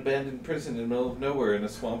down in an abandoned prison in the middle of nowhere in a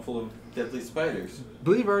swamp full of deadly spiders. I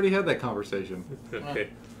believe I already had that conversation. Okay.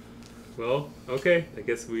 Well, okay. I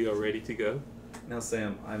guess we are ready to go. Now,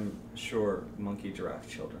 Sam, I'm sure monkey giraffe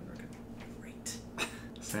children are going to be great.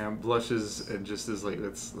 Sam blushes and just is like,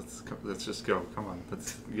 let's just go. Come on,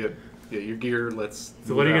 let's get your gear. Let's.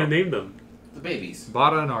 So what are you gonna name them? The babies.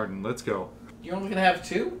 Bata and Arden. Let's go. You're only gonna have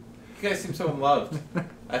 2? You guys seem so unloved.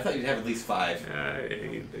 I thought you'd have at least 5.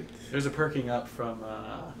 There's a perking up from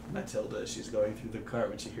Matilda. She's going through the cart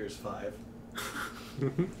when she hears 5.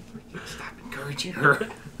 Stop encouraging her.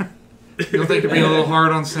 You don't think you're being a little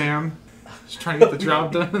hard on Sam? Just trying to get the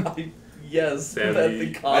job done. Yes, Sam, at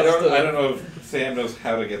the cost I of... don't know if Sam knows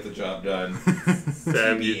how to get the job done.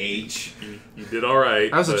 Sam, you did all right.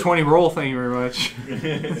 That was a 20 roll. Thank you very much.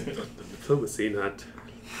 Diplomacy, not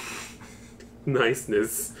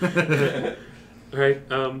niceness. All right,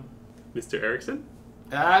 Mr. Erickson?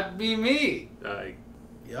 That'd be me.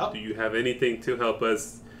 Do you have anything to help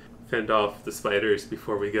us fend off the spiders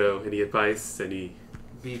before we go? Any advice? Any?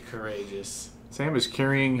 Be courageous. Sam is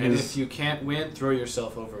carrying And his. if you can't win, throw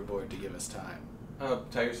yourself overboard to give us time.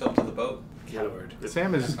 Tie yourself to the boat. Coward.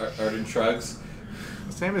 Sam is Arden shrugs.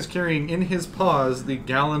 Sam is carrying in his paws the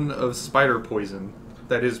gallon of spider poison.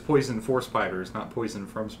 That is poison for spiders, not poison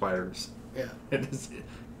from spiders. Yeah. And is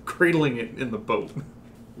cradling it in the boat.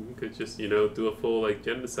 You could just, do a full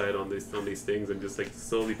genocide on these things and just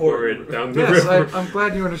slowly pour it down the Yes, river. I'm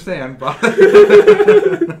glad you understand, Bob.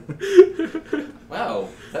 Wow,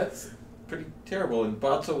 that's pretty terrible. And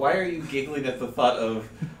Bata, why are you giggling at the thought of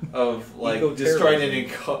destroying an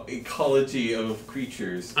ecology of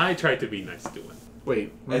creatures? I tried to be nice to one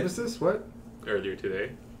Wait, when was this? What? earlier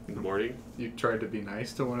today in the morning. You tried to be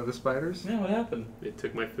nice to one of the spiders? Yeah, what happened? It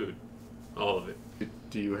took my food, all of it.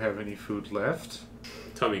 Do you have any food left?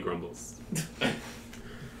 Tummy grumbles. Did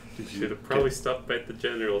you Should have probably stopped by the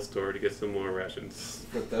general store to get some more rations.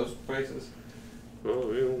 For those prices?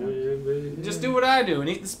 Just do what I do and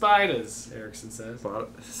eat the spiders, Erickson says. Sam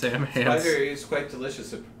Spider hands. is quite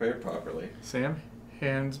delicious if prepared properly. Sam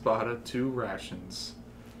hands Bata 2 rations.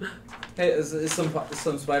 Hey, is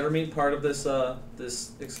some spider meat part of this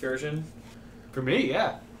this excursion? For me,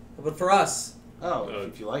 yeah. But for us, Oh,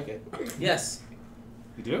 if you like it. yes,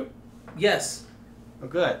 You do? yes. Oh,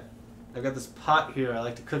 good. I've got this pot here I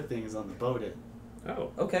like to cook things on the boat in.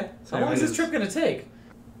 Oh. Okay. So How long is it this is- trip gonna take?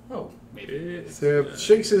 Oh, Sam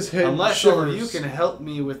shakes his head, Unless all of you can help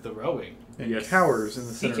me with the rowing. and Yes. cowers in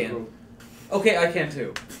the center He of the can. boat. okay, I can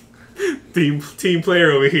too. Team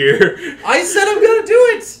player over here. I said I'm gonna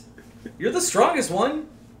do it. You're the strongest one.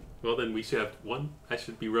 Well, then we should have one. I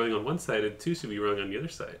should be rowing on one side, and 2 should be rowing on the other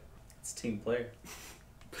side. It's team player.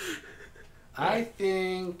 I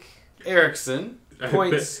think Erickson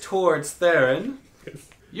points towards Therrin.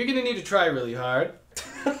 You're gonna need to try really hard.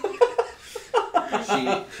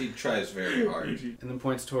 She tries very hard. And then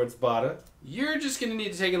points towards Bata. You're just gonna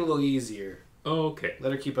need to take it a little easier. Okay,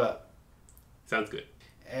 Let her keep up. sounds good.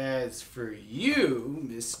 As for you,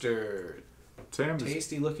 Mr. Sam is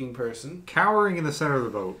Tasty looking person, cowering in the center of the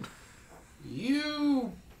boat.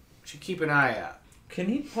 you should keep an eye out. Can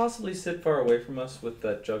he possibly sit far away from us with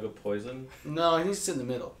that jug of poison? No, he needs to sit in the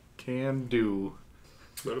middle. Can do.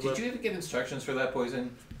 What Did about? you even get instructions for that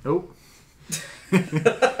poison? Nope.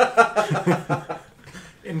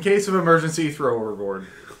 In case of emergency, throw overboard.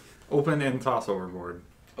 Open and toss overboard.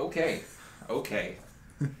 Okay.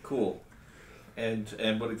 Cool. And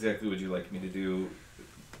what exactly would you like me to do,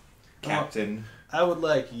 Captain? I would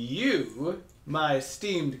like you, my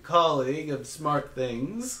esteemed colleague of smart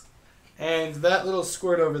things, and that little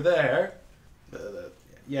squirt over there.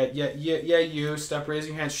 Yeah, you. Stop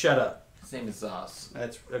raising your hands. Shut up. His name is Zaus.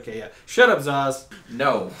 That's okay. Yeah, shut up, Zaus.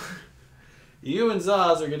 No. You and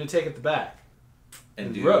Zaus are gonna take it the back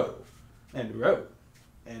And do. row, and row,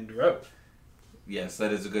 and row. Yes,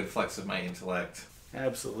 that is a good flex of my intellect.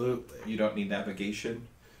 Absolutely. You don't need navigation.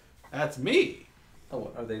 That's me.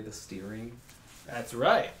 Oh, are they the steering? That's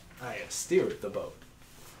right. I steered the boat.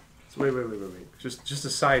 So wait. Just a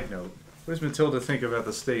side note. What does Matilda think about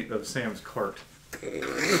the state of Sam's cart? Are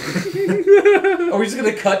we just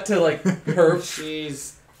gonna cut to like her?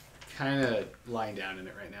 She's kind of lying down in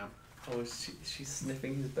it right now. Oh, she's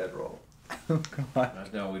sniffing his bedroll. Oh God.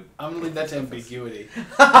 No, I'm gonna leave that to ambiguity.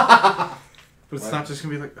 But it's not just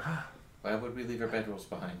gonna be like, why would we leave our bedrolls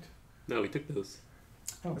behind? No, we took those.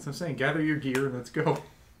 that's what I'm saying. Gather your gear and let's go.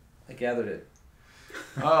 I gathered it.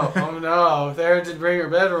 Oh no! Therrin did bring her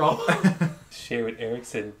bedroll. Share with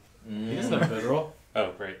Erickson. He doesn't have a bedroll.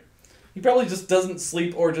 Oh, right. He probably just doesn't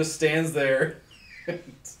sleep or just stands there.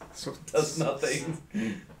 So, Does nothing.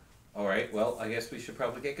 Alright, well, I guess we should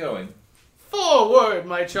probably get going. Forward,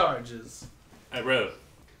 my charges. I wrote.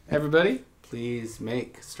 Everybody, please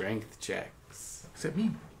make strength checks. except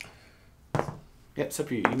me. Yep, except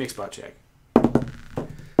for you. You make spot check.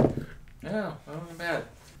 No, not bad.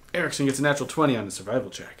 Erickson gets a natural 20 on the survival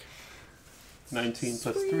check. 19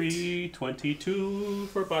 plus 3, 22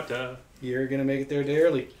 for Bata. You're gonna make it there a day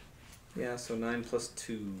early. Yeah, so 9 plus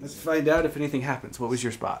 2. Let's find out if anything happens. What was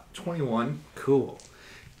your spot? 21. Cool.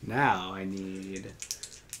 Now I need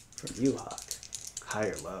from you, Hawk. High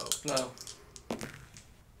or low?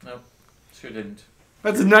 No, sure didn't.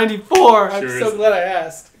 That's a 94. I'm Sure so is. glad I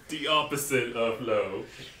asked. The opposite of low.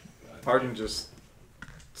 Arden just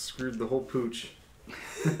screwed the whole pooch.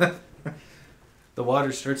 The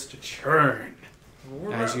water starts to churn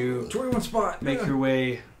as you 21 spot. make your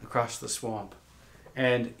way across the swamp.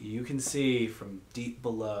 And you can see from deep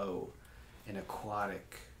below an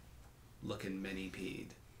aquatic looking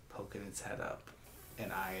millipede poking its head up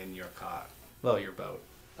and eyeing your cot. Well, your boat.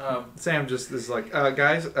 Sam just is like,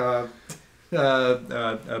 guys, a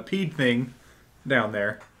peed thing down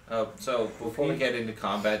there. So before we get into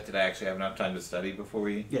combat, did I actually have enough time to study before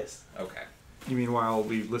we... Yes. Okay. You mean while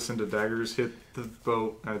we listen to daggers hit the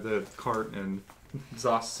boat, the cart, and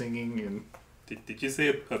Zaus singing, and Did you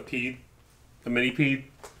say a pea? A mini pea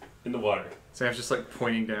in the water? Sam's just like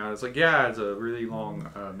pointing down. It's like, yeah, it's a really long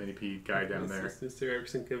millipede guy down there. Mr.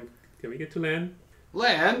 Erickson, can we get to land?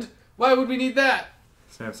 Land? Why would we need that?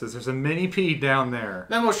 Sam says, there's a millipede down there.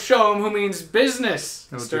 Then we'll show him who means business.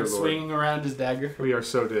 Oh, He starts dear Lord. swinging around his dagger. We are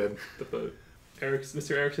so dead. The boat.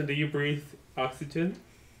 Mr. Erickson, do you breathe oxygen?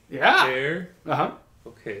 Yeah. Air? Uh-huh.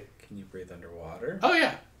 Okay. Can you breathe underwater? Oh,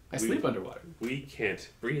 yeah. I sleep underwater. We can't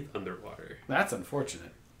breathe underwater. That's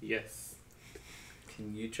unfortunate. Yes.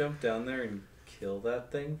 Can you jump down there and kill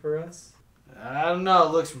that thing for us? I don't know.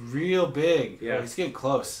 It looks real big. Yeah. Oh, he's getting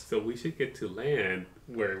close. So we should get to land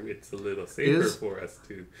where it's a little safer Is- for us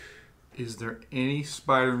to... Is there any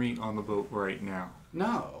spider meat on the boat right now?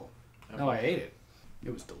 No. No, I ate it.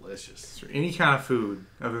 It was delicious. Is there any kind of food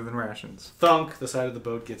other than rations? Thunk, the side of the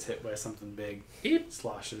boat gets hit by something big. Eep.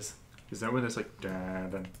 Sloshes. Is that when it's like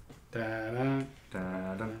dun Da-da.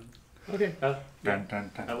 dun dun Okay. dun Yeah.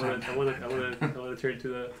 dun dun I want to turn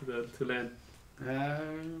to land.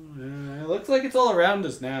 It looks like it's all around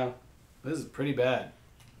us now. This is pretty bad.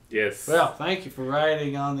 Yes. Well, thank you for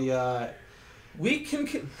riding on the, We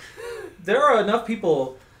can. There are enough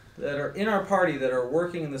people that are in our party that are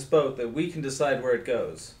working in this boat that we can decide where it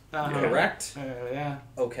goes. Correct? Yeah.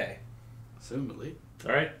 Okay. Assumedly.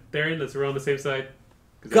 All right, Therrin, let's row on the same side.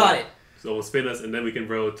 Got it. So we'll spin us, and then we can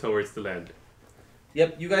row towards the land.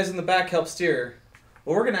 Yep, you guys in the back help steer.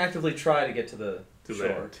 Well, we're going to actively try to get to the To shore.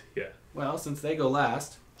 land. Yeah. Well, since they go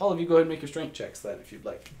last, all of you go ahead and make your strength checks then, if you'd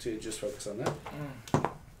like to just focus on that.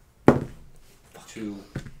 2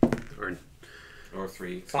 or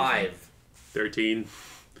 3. 5. 13.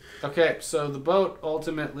 Okay, so the boat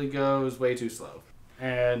ultimately goes way too slow.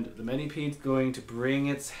 And the millipede's going to bring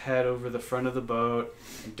its head over the front of the boat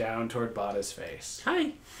and down toward Bata's face.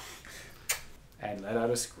 Hi. And let out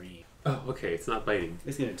a scream. Oh, okay. It's not biting.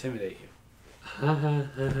 It's going to intimidate you.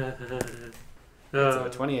 It's It's a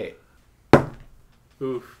 28.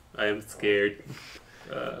 Oof. I am scared.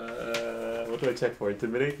 What do I check for?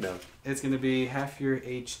 Intimidate? No. It's going to be half your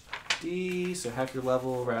HD, so half your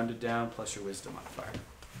level rounded down, plus your wisdom modifier.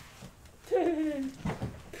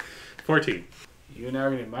 14. You now are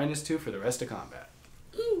going to get -2 for the rest of combat.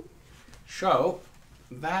 So,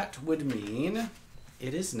 that would mean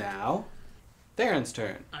it is now Therrin's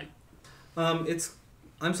turn.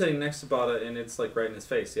 I'm sitting next to Bata and it's like right in his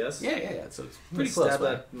face, yes? Yeah. So it's I'm pretty gonna close. stab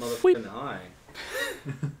that motherfucker in the eye.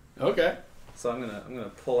 Okay. So I'm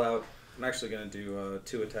gonna pull out. I'm actually gonna do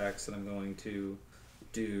 2 attacks, and I'm going to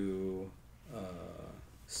do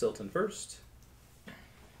Stilton first.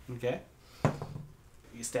 Okay.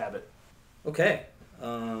 You stab it. Okay.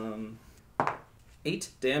 8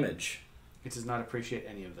 damage. It does not appreciate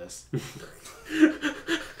any of this.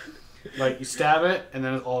 Like, you stab it, and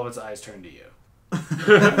then all of its eyes turn to you.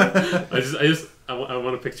 I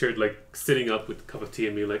want to picture it like sitting up with a cup of tea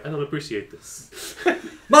and being like, I don't appreciate this.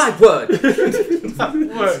 My word! His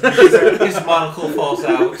monocle falls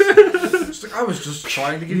out. It's like, I was just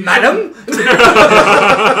trying to give you Madam!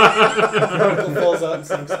 Monocle falls out and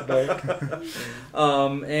sinks the boat.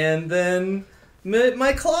 And then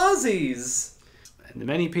my clawsies. And the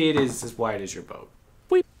Minipede is as wide as your boat.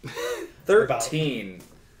 13.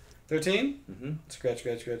 13? Mm-hmm. Scratch.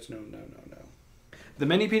 No. The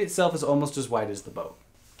Minipede itself is almost as wide as the boat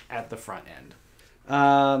at the front end.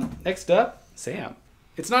 Next up, Sam.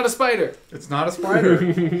 It's not a spider. It's not a spider.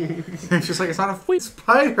 It's just like, it's not a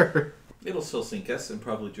spider. It'll still sink us and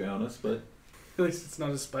probably drown us, but At least it's not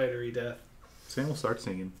a spidery death. Sam will start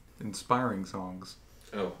singing inspiring songs.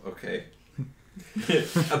 oh, okay.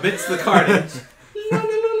 Amidst the carnage.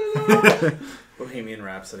 Bohemian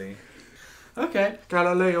Rhapsody. Okay.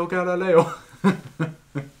 Galileo.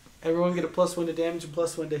 Everyone get a +1 to damage and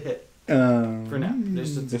 +1 to hit. For now.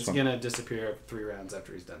 It's one. going to disappear 3 rounds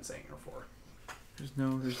after he's done saying or 4. There's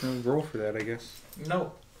no roll for that, I guess.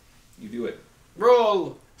 No. You do it.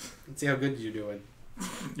 Roll! Let's see how good you're doing.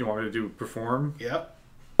 You want me to do perform? Yep.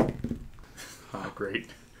 Oh, great.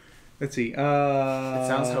 Let's see. It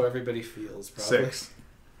sounds how everybody feels, probably. 6.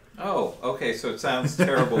 Oh, okay, so it sounds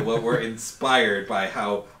terrible, but we're inspired by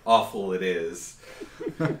how awful it is.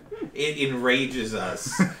 It enrages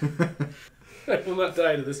us. I will not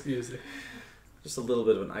die to this music. Just a little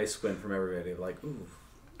bit of an ice squint from everybody. Like, ooh.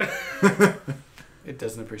 It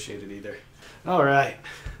doesn't appreciate it either. All right.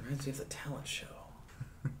 Reminds me of the talent show.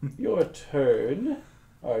 Your turn,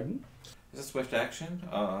 Arden. Is it swift action?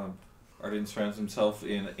 Arden surrounds himself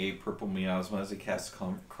in a purple miasma as he casts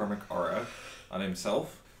karmic aura on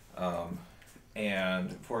himself.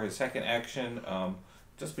 And for his second action,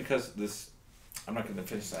 just because this... I'm not going to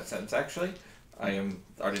finish that sentence, actually.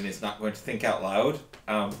 Arden is not going to think out loud,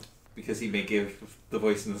 because he may give the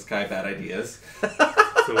voice in the sky bad ideas.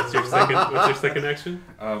 So what's your second action?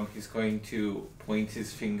 He's going to point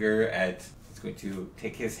his finger at... He's going to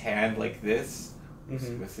take his hand like this,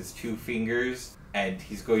 with his 2 fingers, and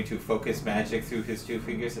he's going to focus magic through his 2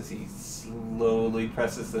 fingers as he slowly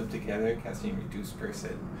presses them together, casting Reduce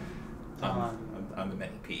Person on the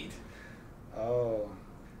Minipede. Oh.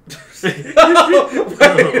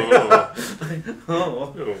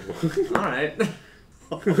 Oh. Alright.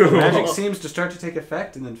 Magic seems to start to take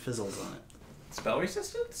effect and then fizzles on it. Spell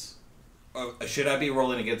resistance? Should I be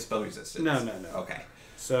rolling against spell resistance? No. Okay.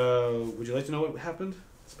 So, would you like to know what happened?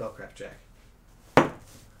 Spellcraft check.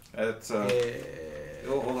 That's oh,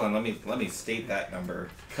 hold on, let me state that number,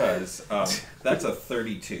 because that's a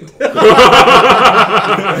 32. You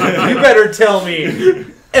better tell me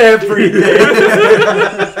everything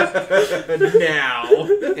now.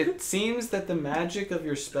 It seems that the magic of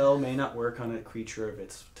your spell may not work on a creature of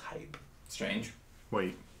its type. Strange.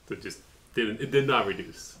 Wait. So it did not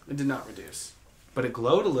reduce. It did not reduce, but it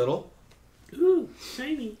glowed a little. Ooh,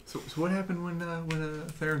 shiny. So what happened when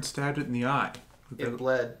Therrin stabbed it in the eye? It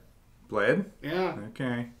bled. Bled? Yeah.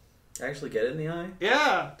 Okay. Actually get it in the eye?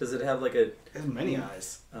 Yeah. Does it have like a... It has many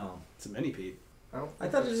eyes. Oh. It's a Minipede. I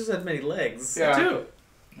thought it just had many legs. Yeah. Too.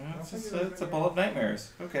 It's a ball of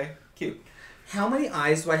nightmares. Okay, cute. How many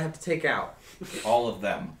eyes do I have to take out? All of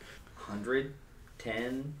them. 100?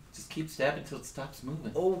 10? Just keep stabbing until it stops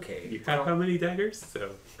moving. Okay. You have how many daggers?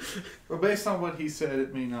 So Well, based on what he said,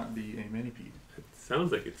 it may not be a Minipede. it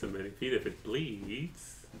sounds like it's a Minipede if it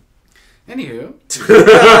bleeds. Anywho,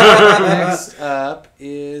 next up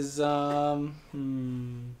is that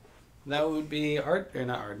would be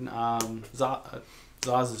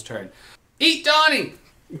Zaus's turn. Eat Donnie.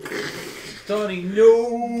 Donnie,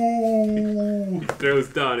 no! He throws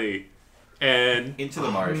Donnie and Into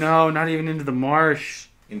the marsh. No, not even into the marsh.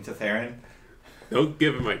 Into Therrin. don't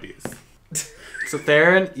give him ideas. So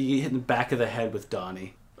Therrin, you get hit in the back of the head with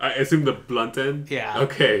Donnie. I assume the blunt end? Yeah.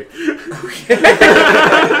 Okay.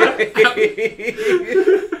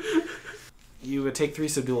 You would take 3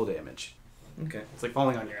 subdual damage. Okay. It's like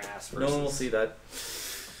falling on your ass first. No one will see that.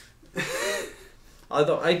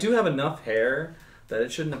 Although I do have enough hair that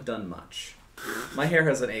it shouldn't have done much. My hair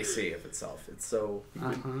has an AC of itself. It's so...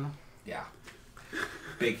 Uh-huh. Yeah.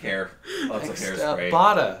 Big hair. Lots of Next hairspray. up,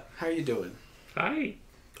 Bata. How are you doing? Hi.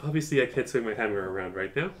 Obviously, I can't swing my hammer around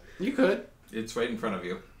right now. You could. It's right in front of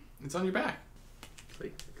you. It's on your back.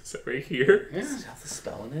 Like, is it right here? Yeah. Does it have the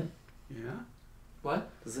spell in it? Yeah. What?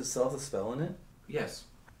 Does it still have the spell in it? Yes.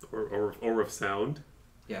 Or of sound?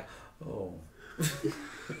 Yeah. Oh.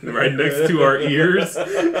 Right next to our ears? I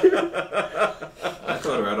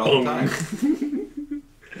thought about all whole Boom. time.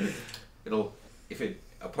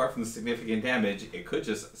 Apart from the significant damage, it could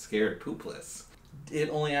just scare it poopless. It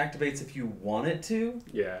only activates if you want it to,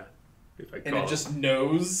 Yeah. If I and call, it just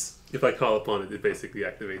knows. if I call upon it, it basically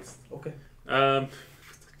activates. Okay.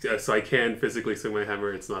 Yeah, so I can physically swing my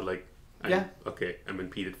hammer. It's not like Yeah. Okay, I'm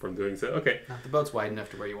impeded from doing so. Okay. The boat's wide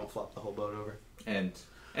enough to where you won't flop the whole boat over. And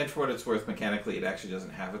for what it's worth, mechanically, it actually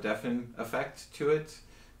doesn't have a deafen effect to it.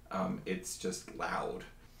 It's just loud.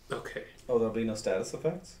 Okay. Oh, there'll be no status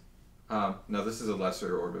effects? No, this is a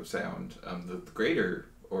lesser orb of sound. The greater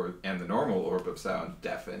and the normal orb of sound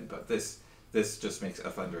deafen, but this just makes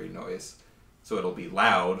a thundering noise. So it'll be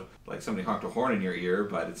loud, like somebody honked a horn in your ear,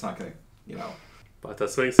 but it's not gonna, Bata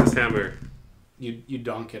swings his hammer. You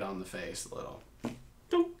donk it on the face a little.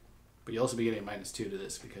 Donk. But you'll also be getting -2 to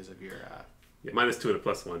this because of your... Yeah, -2 and a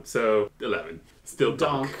 +1, so 11. Still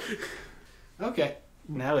donk. Okay,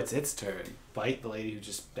 now it's its turn. Bite the lady who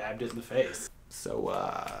just stabbed it in the face. So,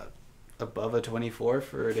 above a 24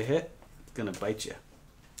 for her to hit, it's gonna bite you.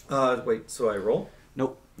 Wait, so I roll?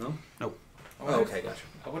 Nope. No? Nope. Oh, okay, gotcha.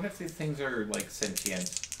 I wonder if these things are like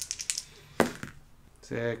sentient.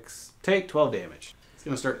 6. Take 12 damage. It's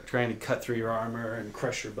gonna start trying to cut through your armor and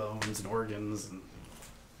crush your bones and organs and...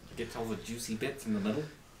 Get all the juicy bits in the middle.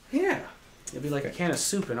 Yeah. It'll be like a can of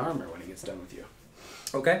soup in armor when it gets done with you.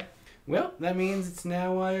 Okay. Well, that means it's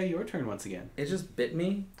now your turn once again. It just bit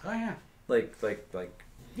me? Oh, yeah. Like...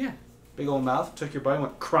 Yeah. Big old mouth, took your bite and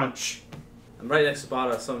went crunch. I'm right next to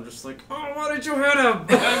Bata, so I'm just like, oh, why did you hit him?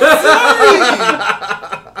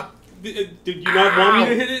 Did you not want me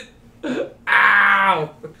to hit it?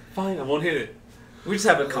 Ow! Fine, I won't hit it. We just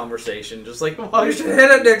have a conversation, just like, oh, you should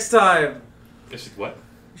hit it next time. I should what?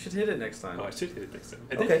 You should hit it next time. Oh, I should hit it next time.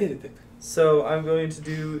 I Okay. did hit it. So I'm going to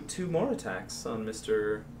do 2 more attacks on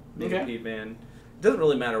Mr. Millipede Man. It doesn't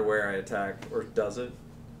really matter where I attack, or does it?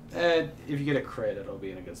 If you get a crit, it'll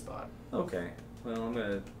be in a good spot. Okay. Well, I'm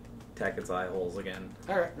going to attack its eye holes again.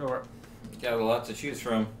 Alright, go work. Got a lot to choose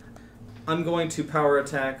from. I'm going to power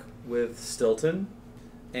attack with Stilton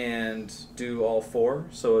and do all 4,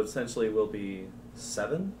 so it essentially will be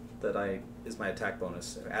 7 that is my attack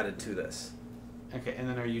bonus added to this. Okay, and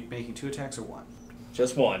then are you making 2 attacks or 1?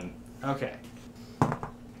 Just 1. Okay.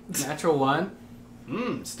 Natural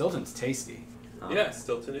 1. Stilton's tasty. Yeah,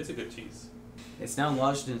 Stilton is a good cheese. It's now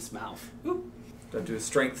lodged in its mouth. Do I do a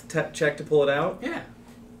strength check to pull it out? Yeah.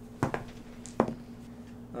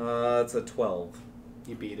 It's a 12.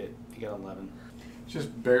 You beat it. You got 11.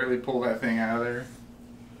 Just barely pull that thing out of there.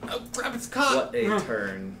 Oh, crap, it's caught! What a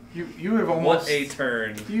turn. You have almost... What a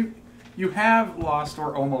turn. You have lost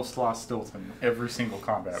or almost lost Stilton every single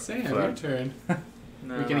combat. Sam, so your turn.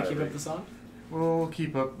 No, Are we gonna not keep really. up the song? We'll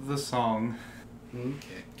keep up the song.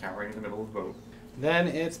 Okay. Cowering in the middle of the boat. Then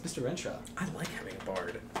it's Mr. Renshaw. I like having a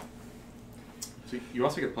bard. So you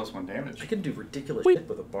also get +1 damage. I can do ridiculous shit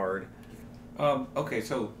with a bard. Okay,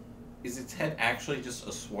 so is its head actually just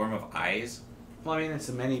a swarm of eyes? Well, I mean, it's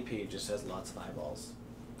a millipede, just has lots of eyeballs.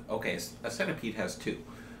 Okay, a centipede has 2.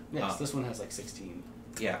 Yes, this one has like 16.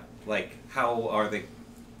 Yeah, like how are they?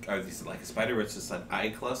 Are these like a spider where it's just an eye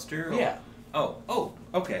cluster? Or? Yeah. Oh,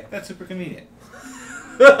 okay, that's super convenient.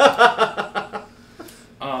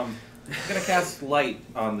 I'm gonna cast light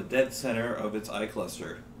on the dead center of its eye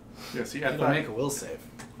cluster. Yeah, see, I It'll make a will save.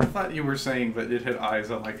 thought you were saying that it had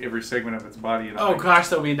eyes on like every segment of its body. And Oh gosh,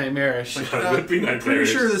 that would be nightmarish. That would be I'm nightmarish. pretty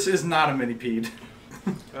sure this is not a millipede.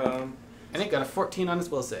 And it got a 14 on its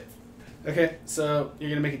will save. Okay, so you're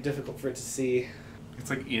gonna make it difficult for it to see. It's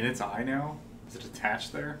like in its eye now. Is it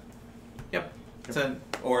attached there? Yep.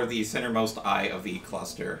 Or the centermost eye of the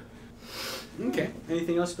cluster. Okay.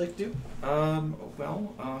 Anything else you'd like to do?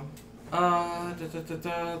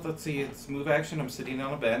 Let's see, it's move action. I'm sitting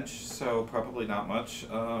on a bench, so probably not much.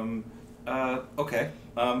 Okay.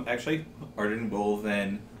 Actually, Arden will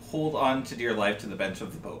then hold on to dear life to the bench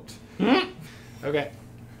of the boat. Okay.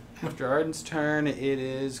 After Arden's turn, it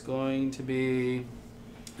is going to be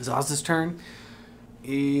Zaus's turn.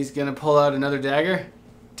 He's gonna pull out another dagger.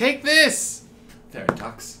 Take this! There,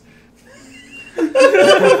 ducks. Should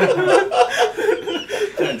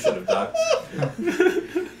have ducks.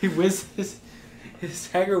 He whizzes. His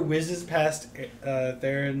dagger whizzes past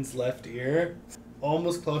Therrin's left ear,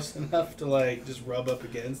 almost close enough to like just rub up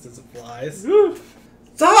against as it flies.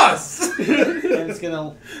 Zaus! And it's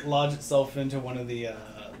gonna lodge itself into one of the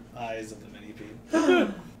eyes of the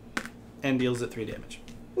millipede. And deals it 3 damage.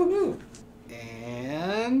 Woohoo!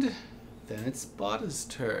 And then it's Bata's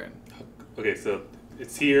turn. Okay, so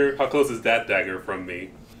it's here. How close is that dagger from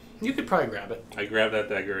me? You could probably grab it. I grab that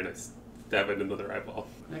dagger and I stab it in another eyeball.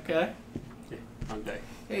 Okay. Okay, wrong day.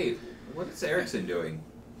 Hey, what is Erickson doing?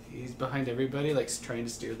 He's behind everybody, like trying to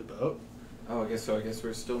steer the boat. Oh, I guess so. I guess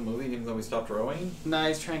we're still moving even though we stopped rowing? Nah,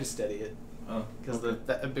 he's trying to steady it. Oh. Because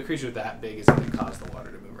the creature that big is going to cause the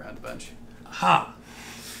water to move around a bunch. Ha!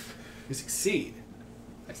 You succeed.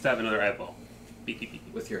 I stab another eyeball. Beaky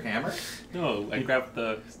beaky. With your hammer? No, I grabbed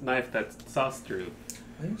the knife that Zaus drew.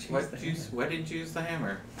 Why didn't you use the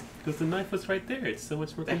hammer? Because the knife was right there. It's so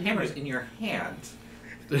much more The convenient. hammer's in your hand.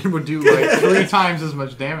 It would do like 3 times as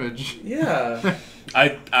much damage. Yeah.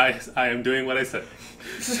 I am doing what I said.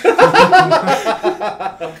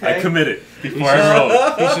 I committed before I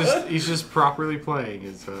rolled. He's just properly playing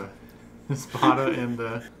his Bata and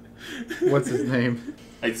what's his name?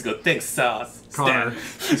 I just go, thanks, Zaus. Connor.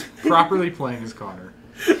 Stab. He's properly playing as Connor.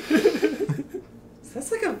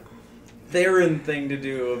 That's like a Therrin thing to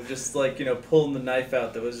do of just like, pulling the knife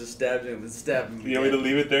out that was just stabbing him and stabbing him. You want me to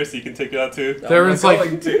leave it there so you can take it out too? Therrin's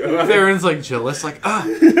like jealous, like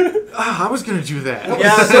I was gonna do that.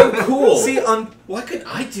 Yeah, so cool. See, Why couldn't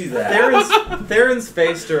I do that? Therrin's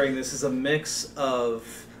face during this is a mix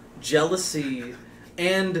of jealousy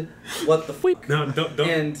and what the fuck. No,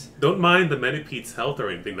 don't mind the Menipede's health or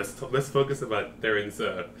anything. Let's focus about Therrin's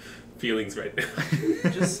feelings right now.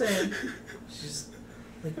 Just saying. She's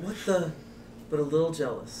like, what the? But a little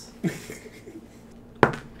jealous.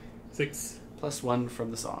 6, +1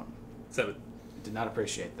 from the song. 7. Did not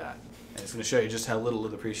appreciate that. And it's going to show you just how little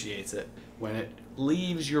it appreciates it when it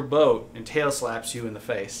leaves your boat and tail slaps you in the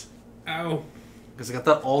face. Ow. Because it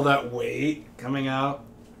got all that weight coming out,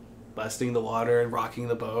 busting the water and rocking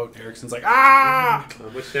the boat. Erickson's like, ah! How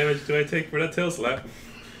much damage do I take for that tail slap?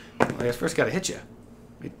 Well, I guess first got to hit you.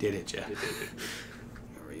 It did hit you.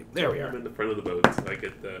 There we I'm are. in the front of the boat, so I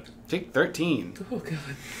get the... Take 13. Oh, God.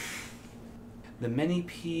 The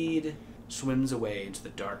Menipede swims away into the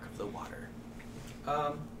dark of the water.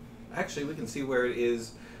 Actually, we can see where it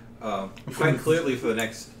is quite clearly for the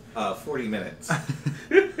next 40 minutes. I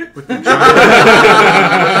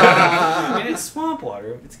mean, it's swamp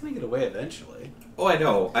water. It's going to get away eventually. Oh, I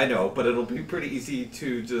know, but it'll be pretty easy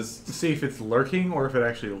to just... See if it's lurking or if it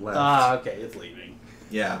actually left. Ah, okay, it's leaving.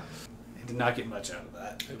 Yeah. I did not get much out of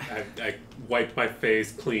that. I wiped my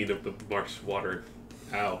face clean of the marsh water.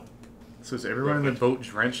 Ow. So is everyone in the boat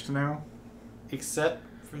drenched now? Except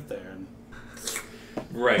for Therrin.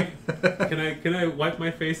 Right. Can I wipe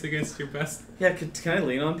my face against your vest? Yeah, can I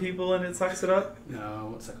lean on people and it sucks it up? No, it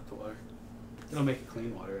won't suck up the water. It'll make it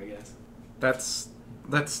clean water, I guess. That's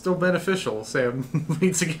still beneficial. Sam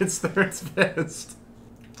leans against Therrin's vest.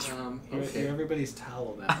 You're everybody's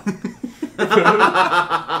towel now.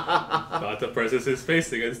 Bata presses his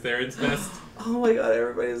face against Therrin's vest. Oh my god,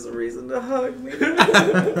 everybody has a reason to hug me.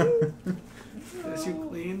 Is you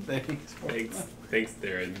clean? Thanks. Thanks,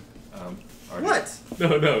 Therrin. What?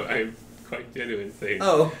 No, I'm quite genuine saying.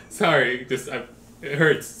 Oh. Sorry, just it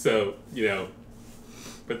hurts, so,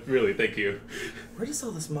 but really, thank you. Where does all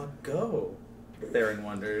this muck go? Therrin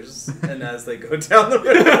wonders, and as they go down the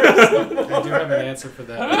river, I do have an answer for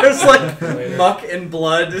that. there's like Later. muck and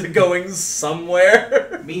blood going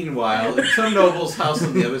somewhere. Meanwhile, in some noble's house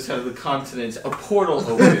on the other side of the continent, a portal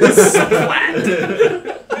opens.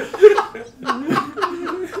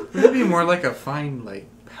 Would it be more like a fine, like,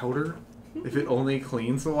 powder? If it only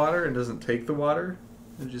cleans the water and doesn't take the water?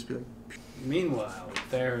 It'd just be like... Meanwhile,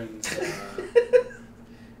 Therrin's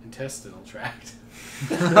intestinal tract.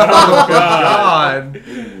 Oh, God!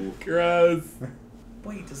 Ooh. Gross.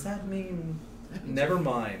 Wait, does that mean? Never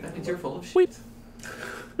mind. That means you're full of shit.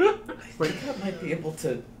 I think I might be able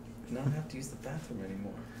to not have to use the bathroom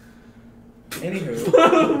anymore. Anywho.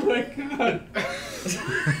 Oh my god.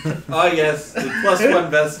 Ah, yes, the +1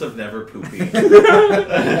 vest of never pooping.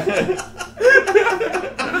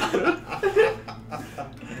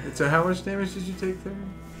 So how much damage did you take there?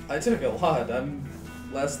 I took a lot. I'm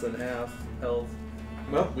less than half health.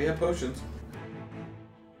 Well, we have potions.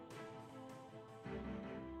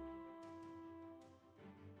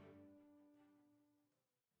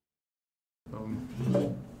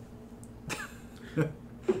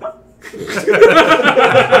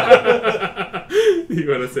 You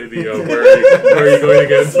want to say the where are you going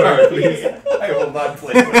again? Sorry, please. I will not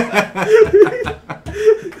play with that.